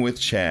 Working with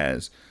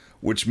Chaz,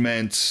 which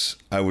meant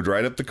I would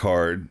write up the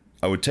card.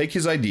 I would take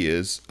his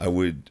ideas. I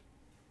would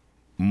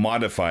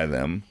modify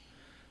them.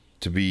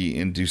 to be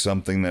into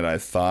something that I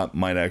thought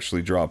might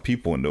actually draw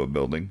people into a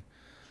building,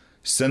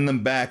 send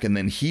them back, and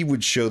then he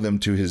would show them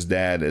to his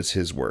dad as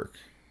his work.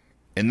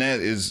 And that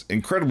is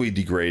incredibly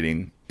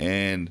degrading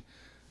and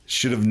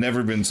should have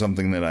never been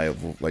something that I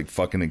like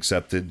fucking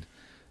accepted.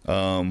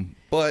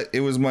 But it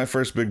was my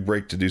first big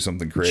break to do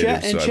something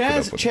creative. So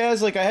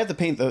Chaz, like I had to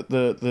paint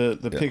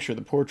the picture,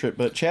 the portrait,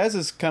 but Chaz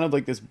is kind of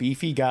like this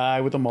beefy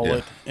guy with a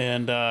mullet,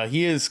 and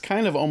he is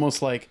kind of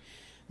almost like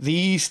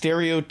the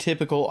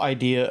stereotypical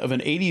idea of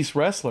an 80s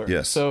wrestler.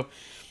 Yes. So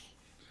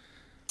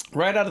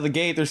right out of the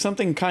gate, there's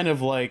something kind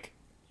of like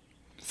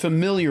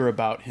familiar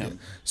about him.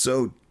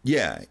 So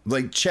yeah,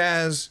 like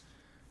Chaz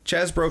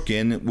broke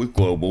in with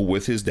Global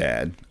with his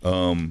dad,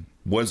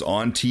 was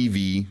on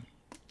TV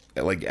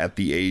like at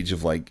the age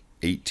of like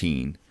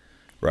 18,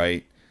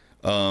 right?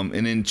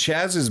 And in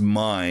Chaz's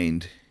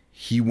mind,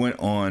 he went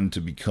on to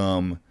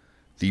become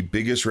the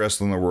biggest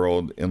wrestler in the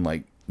world in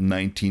like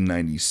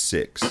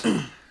 1996.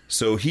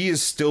 So he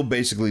is still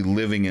basically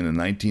living in a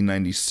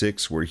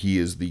 1996 where he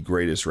is the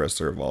greatest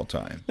wrestler of all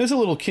time. There's a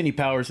little Kenny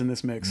Powers in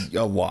this mix.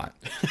 A lot.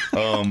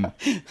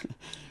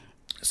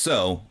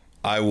 So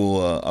I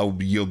will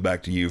yield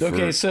back to you for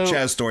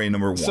Chaz story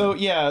number 1. So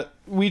yeah,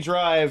 we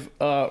drive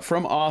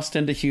from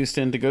Austin to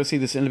Houston to go see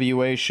this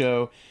NWA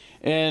show,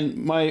 and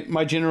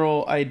my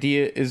general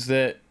idea is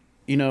that,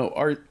 you know,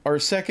 our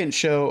second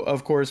show,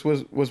 of course,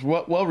 was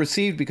well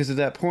received, because at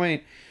that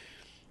point,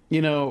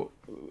 you know,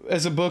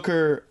 as a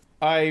booker,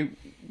 I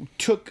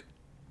took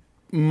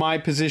my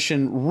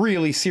position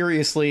really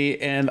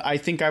seriously, and I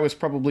think I was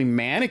probably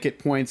manic at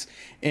points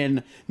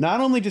in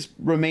not only just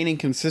remaining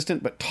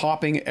consistent, but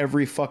topping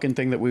every fucking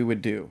thing that we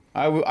would do.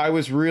 I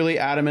was really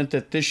adamant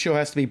that this show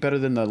has to be better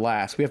than the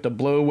last. We have to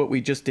blow what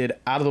we just did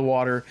out of the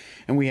water,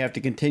 and we have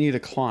to continue to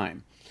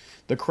climb.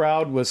 The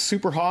crowd was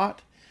super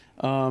hot.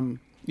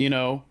 You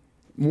know,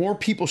 more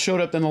people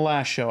showed up than the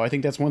last show. I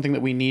think that's one thing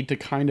that we need to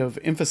kind of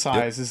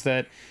emphasize, is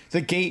that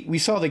we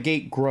saw the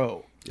gate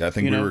grow. Yeah, I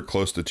think we were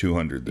close to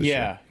 200 this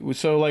year. Yeah.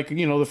 So, like,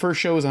 you know, the first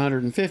show was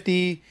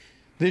 150.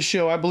 This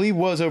show, I believe,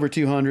 was over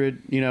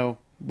 200, you know,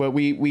 but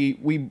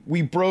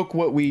we broke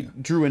what we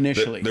drew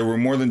initially. There were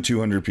more than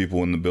 200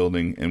 people in the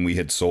building, and we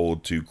had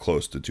sold to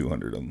close to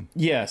 200 of them.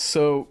 Yes.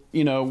 So,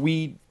 you know,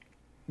 we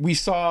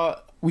saw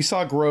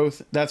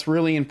growth. That's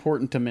really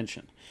important to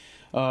mention,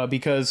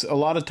 because a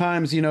lot of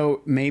times, you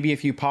know, maybe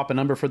if you pop a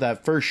number for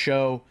that first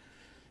show,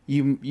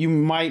 you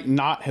might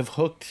not have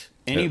hooked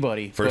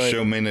anybody. First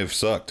show may have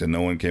sucked and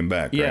no one came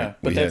back. Yeah, right?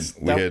 but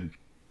we had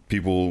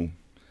people,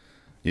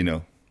 you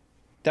know.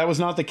 That was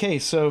not the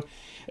case. So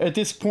at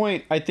this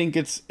point, I think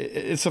it's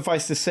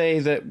suffice to say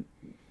that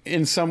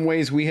in some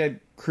ways we had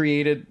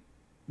created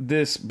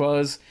this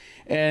buzz,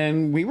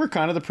 and we were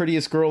kind of the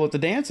prettiest girl at the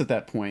dance at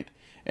that point.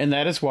 And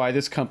that is why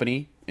this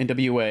company,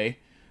 NWA,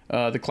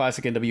 the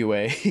classic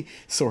NWA,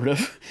 sort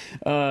of,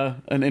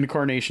 an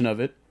incarnation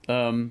of it,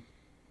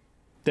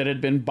 that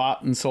had been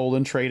bought and sold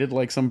and traded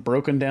like some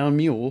broken down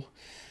mule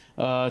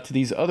to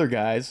these other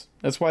guys.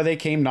 That's why they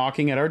came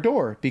knocking at our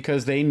door,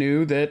 because they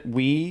knew that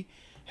we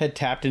had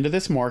tapped into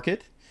this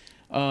market.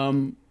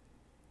 One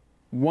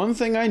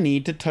thing I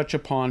need to touch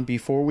upon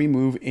before we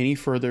move any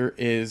further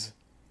is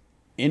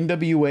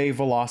NWA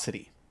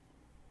Velocity.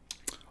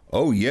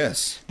 Oh,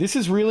 yes. This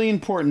is really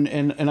important,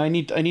 and I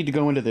need to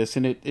go into this,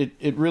 and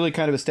it really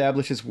kind of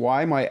establishes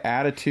why my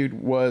attitude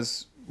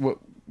was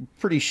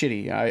pretty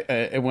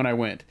shitty when I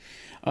went.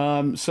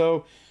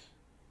 So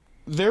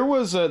there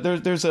was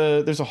there's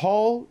a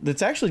hall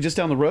that's actually just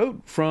down the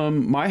road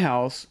from my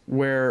house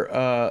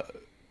where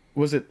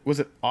was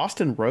it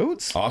Austin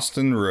Rhodes?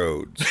 Austin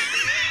Rhodes.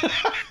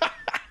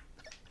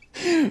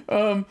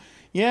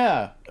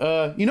 Yeah.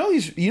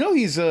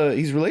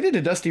 He's related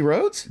to Dusty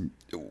Rhodes?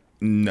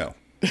 No,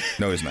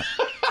 he's not.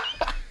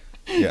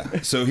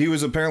 Yeah. So he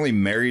was apparently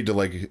married to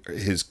like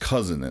his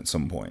cousin at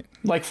some point.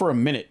 Like for a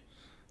minute.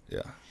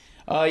 Yeah.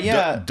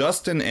 Yeah.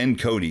 Dustin and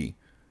Cody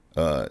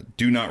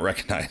do not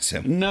recognize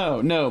him.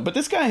 No. But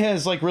this guy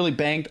has like really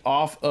banked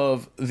off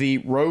of the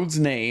Rhodes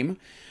name.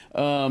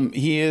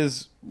 He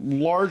is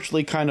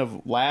largely kind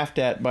of laughed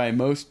at by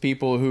most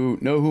people who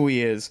know who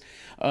he is.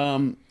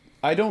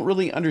 I don't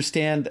really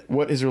understand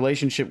what his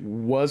relationship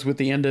was with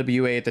the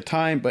NWA at the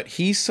time, but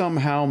he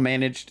somehow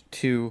managed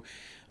to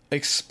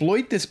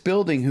exploit this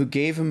building who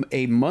gave him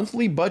a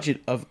monthly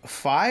budget of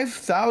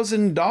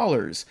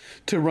 $5,000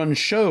 to run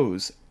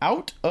shows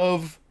out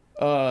of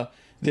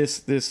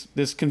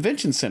this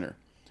convention center.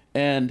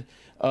 And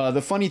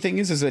the funny thing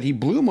is that he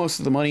blew most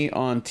of the money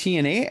on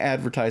TNA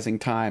advertising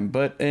time,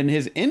 but in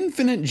his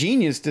infinite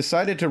genius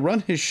decided to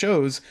run his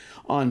shows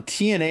on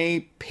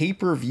TNA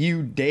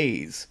pay-per-view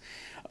days.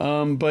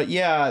 But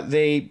yeah,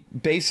 they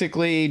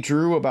basically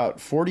drew about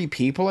 40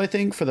 people, I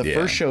think, for the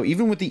first show,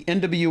 even with the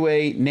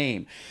NWA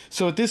name.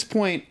 So at this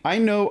point,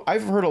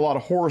 I've heard a lot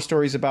of horror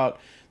stories about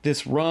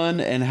this run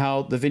and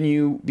how the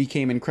venue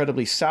became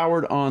incredibly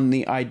soured on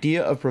the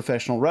idea of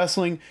professional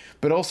wrestling.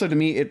 But also to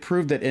me, it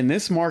proved that in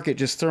this market,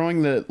 just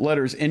throwing the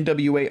letters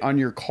NWA on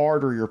your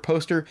card or your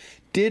poster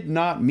did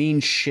not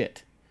mean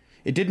shit.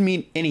 It didn't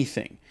mean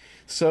anything.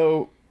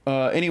 So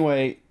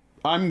anyway,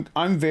 I'm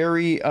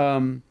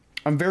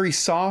very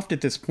soft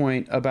at this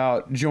point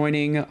about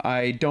joining.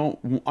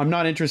 I'm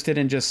not interested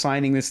in just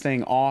signing this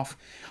thing off.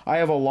 I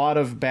have a lot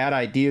of bad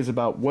ideas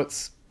about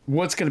what's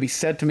going to be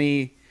said to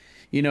me,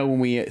 when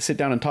we sit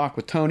down and talk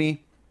with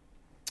Tony.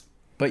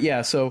 But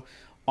yeah, so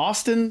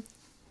Austin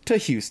to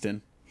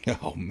Houston.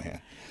 Oh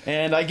man.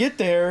 And I get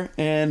there,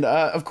 and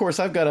of course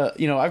I've got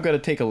to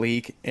take a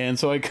leak, and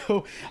so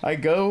I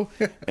go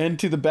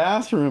into the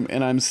bathroom,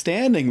 and I'm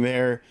standing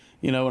there,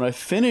 and I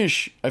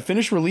finish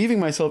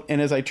relieving myself,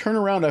 and as I turn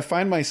around, I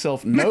find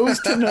myself nose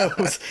to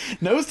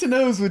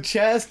nose with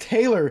Chaz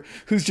Taylor,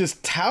 who's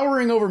just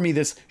towering over me,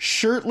 this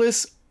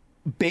shirtless,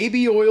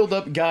 baby oiled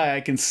up guy.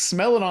 I can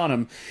smell it on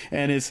him,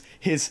 and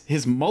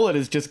his mullet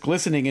is just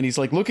glistening, and he's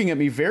like looking at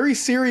me very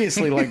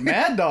seriously, like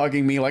mad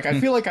dogging me, like I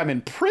feel like I'm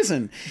in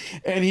prison.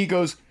 And he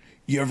goes,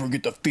 "You ever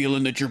get the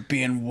feeling that you're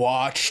being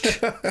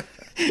watched?"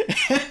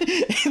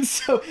 And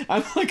so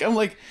I'm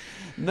like,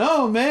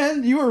 "No,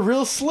 man, you were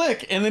real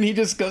slick." And then he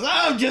just goes, "Oh,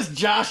 I'm just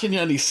joshing you,"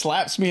 and he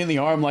slaps me in the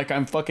arm like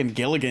I'm fucking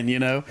Gilligan,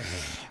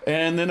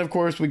 And then, of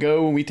course, we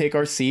go and we take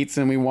our seats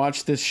and we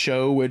watch this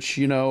show, which,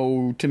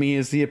 to me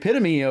is the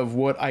epitome of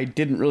what I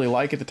didn't really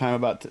like at the time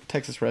about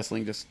Texas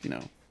wrestling. Just,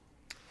 there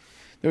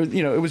was,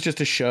 it was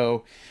just a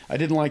show. I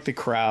didn't like the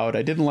crowd.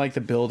 I didn't like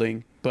the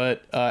building.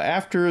 But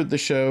after the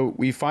show,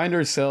 we find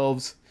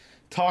ourselves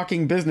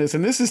talking business.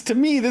 And this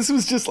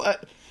was just like...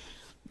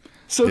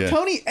 So yeah.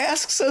 Tony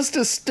asks us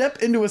to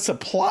step into a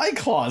supply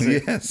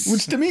closet, yes.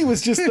 Which to me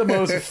was just the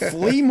most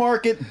flea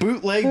market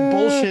bootleg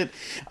bullshit.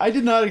 I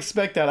did not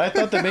expect that. I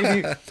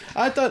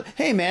thought,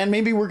 hey man,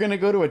 maybe we're going to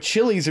go to a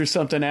Chili's or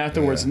something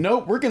afterwards. Yeah.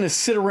 Nope, we're going to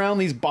sit around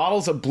these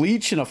bottles of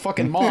bleach and a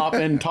fucking mop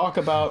and talk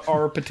about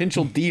our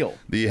potential deal.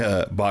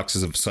 The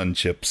boxes of Sun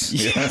Chips.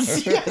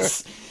 Yes,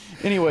 yes.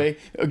 Anyway,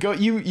 go.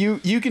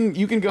 You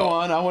can go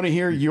on. I want to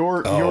hear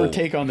your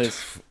take on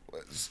this.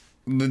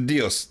 The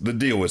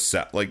deal was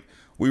like.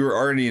 We were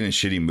already in a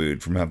shitty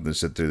mood from having to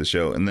sit through the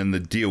show, and then the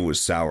deal was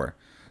sour.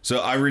 So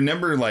I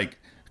remember,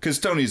 because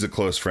Tony's a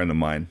close friend of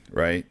mine,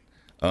 right?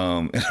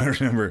 And I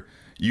remember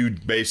you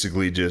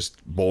basically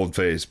just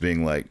bold-faced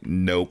being like,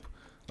 nope.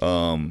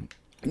 No.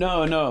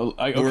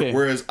 Okay.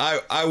 Whereas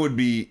I would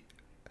be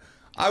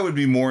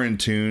more in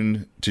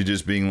tune to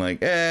just being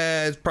like,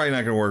 it's probably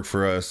not going to work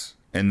for us,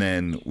 and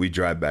then we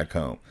drive back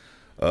home.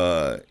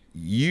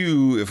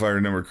 You, if I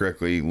remember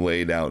correctly,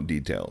 laid out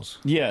details.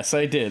 Yes,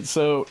 I did.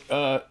 So,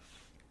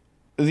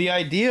 the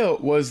idea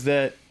was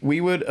that we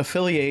would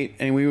affiliate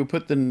and we would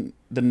put the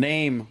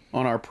name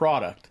on our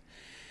product,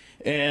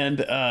 and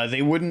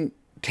they wouldn't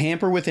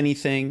tamper with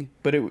anything.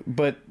 But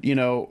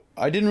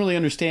I didn't really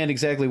understand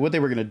exactly what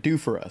they were going to do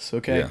for us.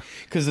 Okay,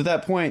 because at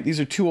that point, these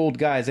are two old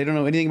guys. They don't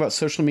know anything about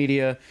social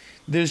media.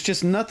 There's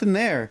just nothing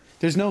there.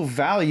 There's no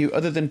value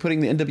other than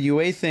putting the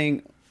NWA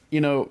thing,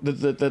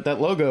 that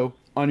logo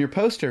on your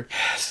poster.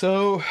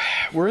 So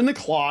we're in the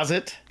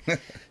closet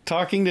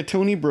talking to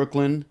Tony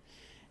Brooklyn.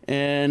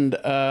 And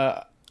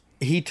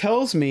he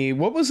tells me,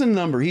 what was the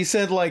number? He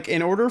said,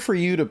 in order for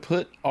you to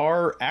put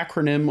our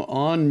acronym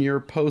on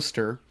your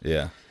poster,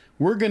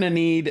 we're going to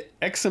need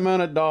X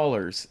amount of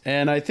dollars.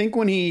 And I think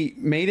when he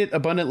made it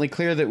abundantly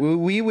clear that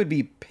we would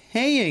be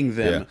paying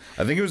them.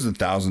 Yeah, I think it was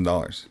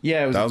 $1,000.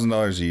 Yeah, it was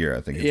 $1,000 a year.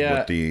 I think is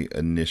what the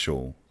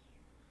initial.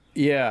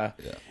 Yeah.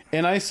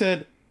 And I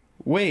said,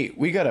 wait,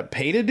 we got to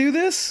pay to do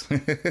this?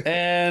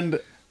 And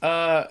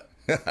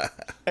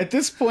at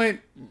this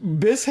point,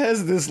 Biss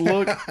has this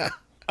look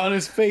on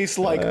his face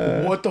like,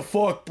 what the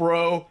fuck,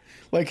 bro?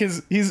 Like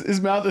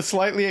his mouth is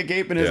slightly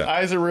agape and his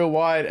eyes are real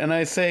wide. And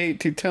I say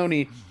to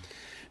Tony,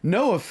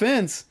 no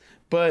offense,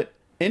 but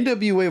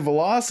NWA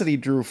Velocity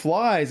drew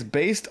flies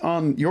based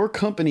on your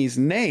company's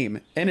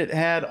name, and it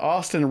had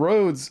Austin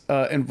Rhodes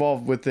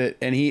involved with it,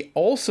 and he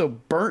also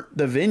burnt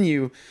the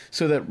venue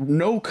so that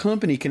no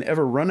company can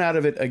ever run out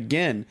of it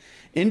again.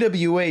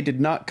 NWA did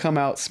not come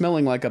out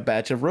smelling like a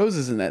batch of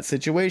roses in that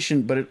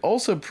situation, but it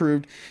also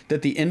proved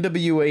that the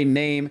NWA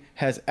name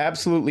has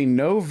absolutely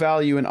no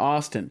value in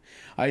Austin.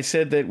 I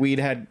said that we'd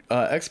had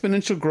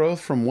exponential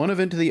growth from one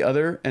event to the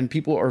other, and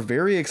people are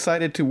very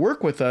excited to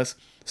work with us.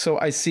 So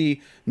I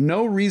see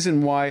no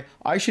reason why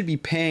I should be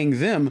paying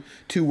them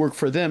to work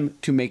for them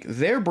to make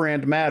their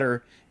brand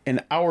matter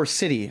in our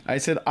city. I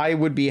said I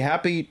would be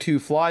happy to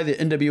fly the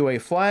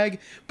NWA flag,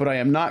 but I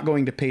am not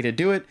going to pay to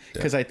do it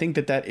because I think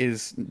that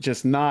is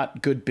just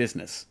not good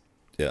business.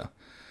 Yeah.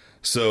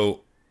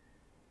 So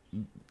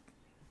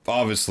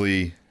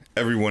obviously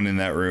everyone in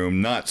that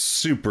room not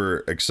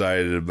super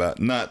excited about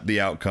not the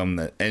outcome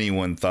that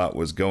anyone thought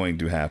was going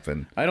to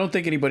happen. I don't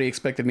think anybody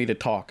expected me to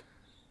talk.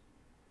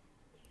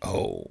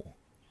 Oh,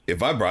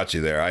 if I brought you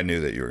there, I knew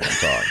that you were going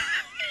to talk.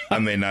 I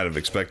may not have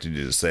expected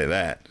you to say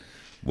that,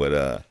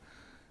 but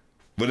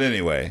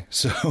anyway,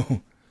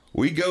 so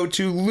we go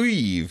to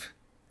leave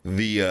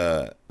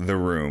the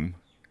room,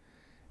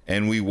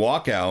 and we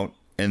walk out,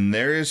 and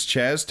there is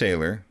Chaz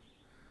Taylor,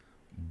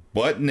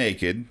 butt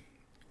naked,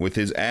 with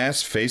his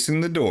ass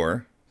facing the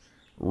door,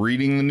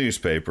 reading the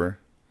newspaper,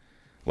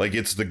 like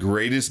it's the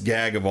greatest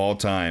gag of all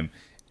time.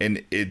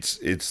 and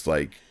it's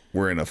like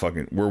we're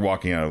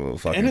walking out of a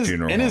fucking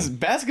funeral and home. his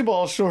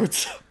basketball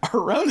shorts are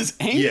around his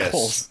ankles.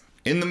 Yes,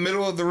 in the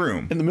middle of the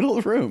room. In the middle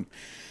of the room.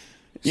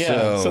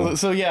 Yeah.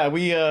 So yeah,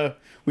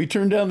 we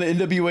turned down the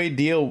NWA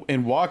deal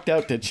and walked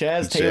out to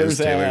Chaz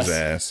Taylor's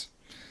ass.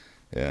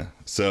 Yeah.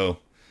 So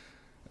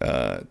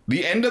the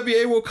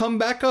NWA will come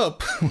back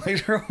up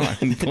later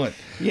on, but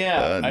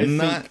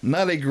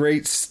not a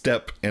great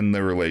step in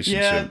the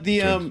relationship.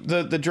 Yeah.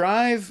 The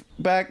drive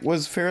back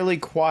was fairly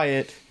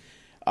quiet.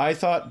 I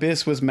thought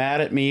Biss was mad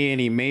at me, and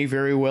he may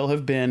very well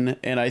have been.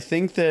 And I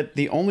think that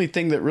the only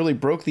thing that really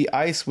broke the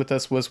ice with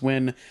us was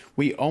when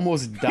we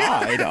almost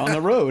died on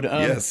the road.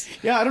 Yes.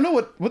 Yeah, I don't know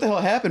what the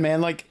hell happened, man.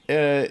 Like,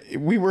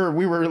 we were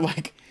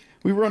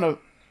on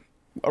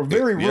a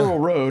very rural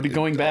road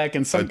going back,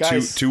 and some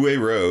guys two-way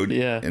road.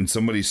 Yeah. And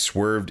somebody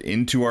swerved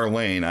into our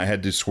lane. I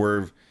had to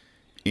swerve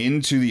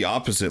into the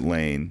opposite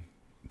lane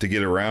to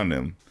get around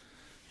him.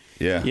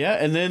 Yeah. Yeah,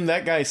 and then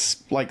that guy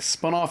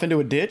spun off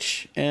into a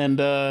ditch, and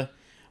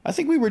I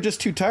think we were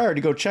just too tired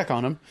to go check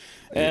on him,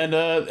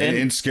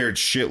 and scared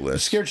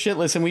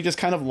shitless. And we just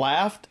kind of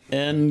laughed,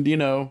 and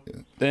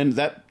then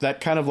that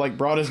kind of like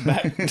brought us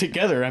back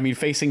together. I mean,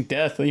 facing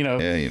death,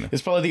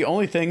 it's probably the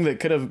only thing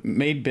that could have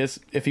made Biss,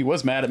 if he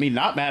was mad at me,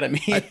 not mad at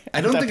me. I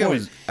don't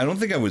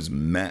think I was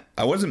mad.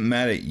 I wasn't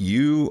mad at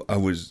you. I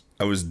was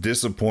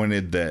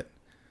disappointed that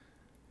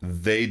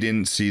they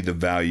didn't see the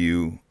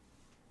value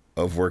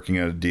of working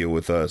out a deal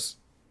with us,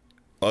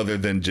 other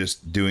than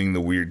just doing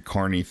the weird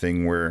carny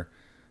thing where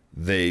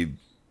they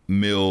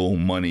mill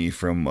money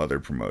from other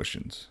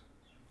promotions.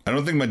 I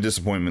don't think my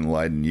disappointment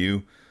lied in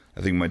you.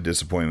 I think my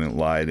disappointment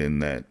lied in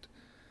that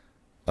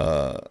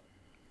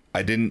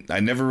I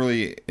never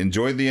really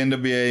enjoyed the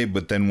NWA,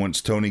 but then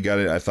once Tony got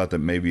it, I thought that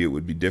maybe it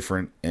would be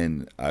different,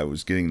 and I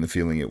was getting the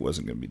feeling it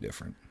wasn't going to be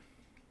different.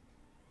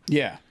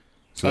 Yeah.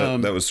 So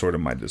that was sort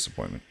of my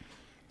disappointment.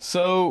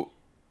 So,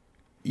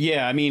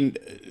 yeah, I mean,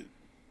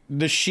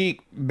 the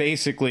Sheik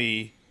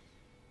basically,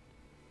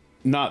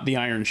 not the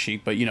Iron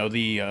Sheik, but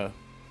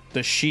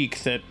the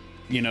Sheik that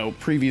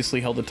previously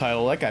held the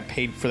title. That guy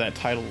paid for that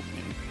title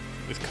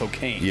with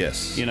cocaine.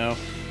 Yes.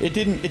 It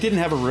didn't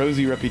have a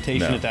rosy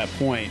reputation at that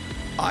point.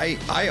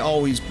 I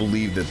always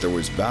believed that there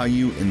was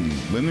value in the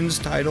women's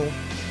title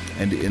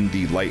and in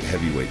the light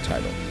heavyweight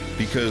title,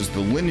 because the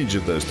lineage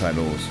of those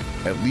titles,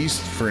 at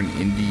least for an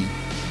indie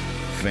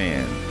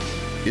fan,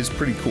 is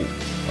pretty cool.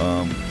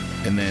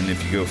 And then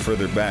if you go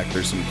further back,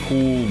 there's some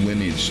cool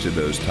lineage to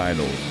those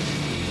titles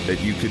that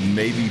you could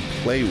maybe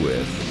play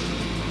with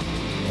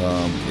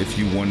if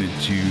you wanted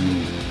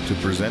to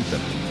present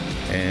them.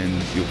 And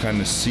you'll kind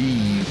of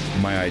see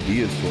my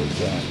ideas towards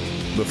that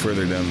the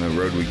further down the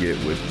road we get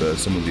with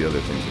some of the other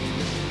things that we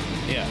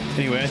do. Yeah.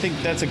 Anyway, I think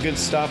that's a good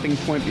stopping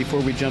point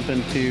before we jump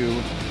into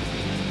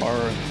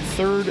our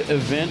third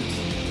event.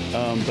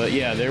 But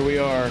yeah, there we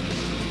are,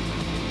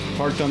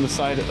 parked on the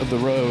side of the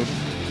road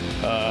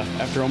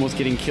after almost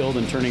getting killed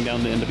and turning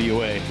down the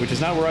NWA, which is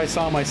not where I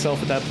saw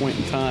myself at that point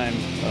in time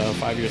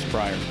 5 years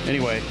prior.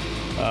 Anyway,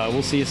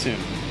 we'll see you soon.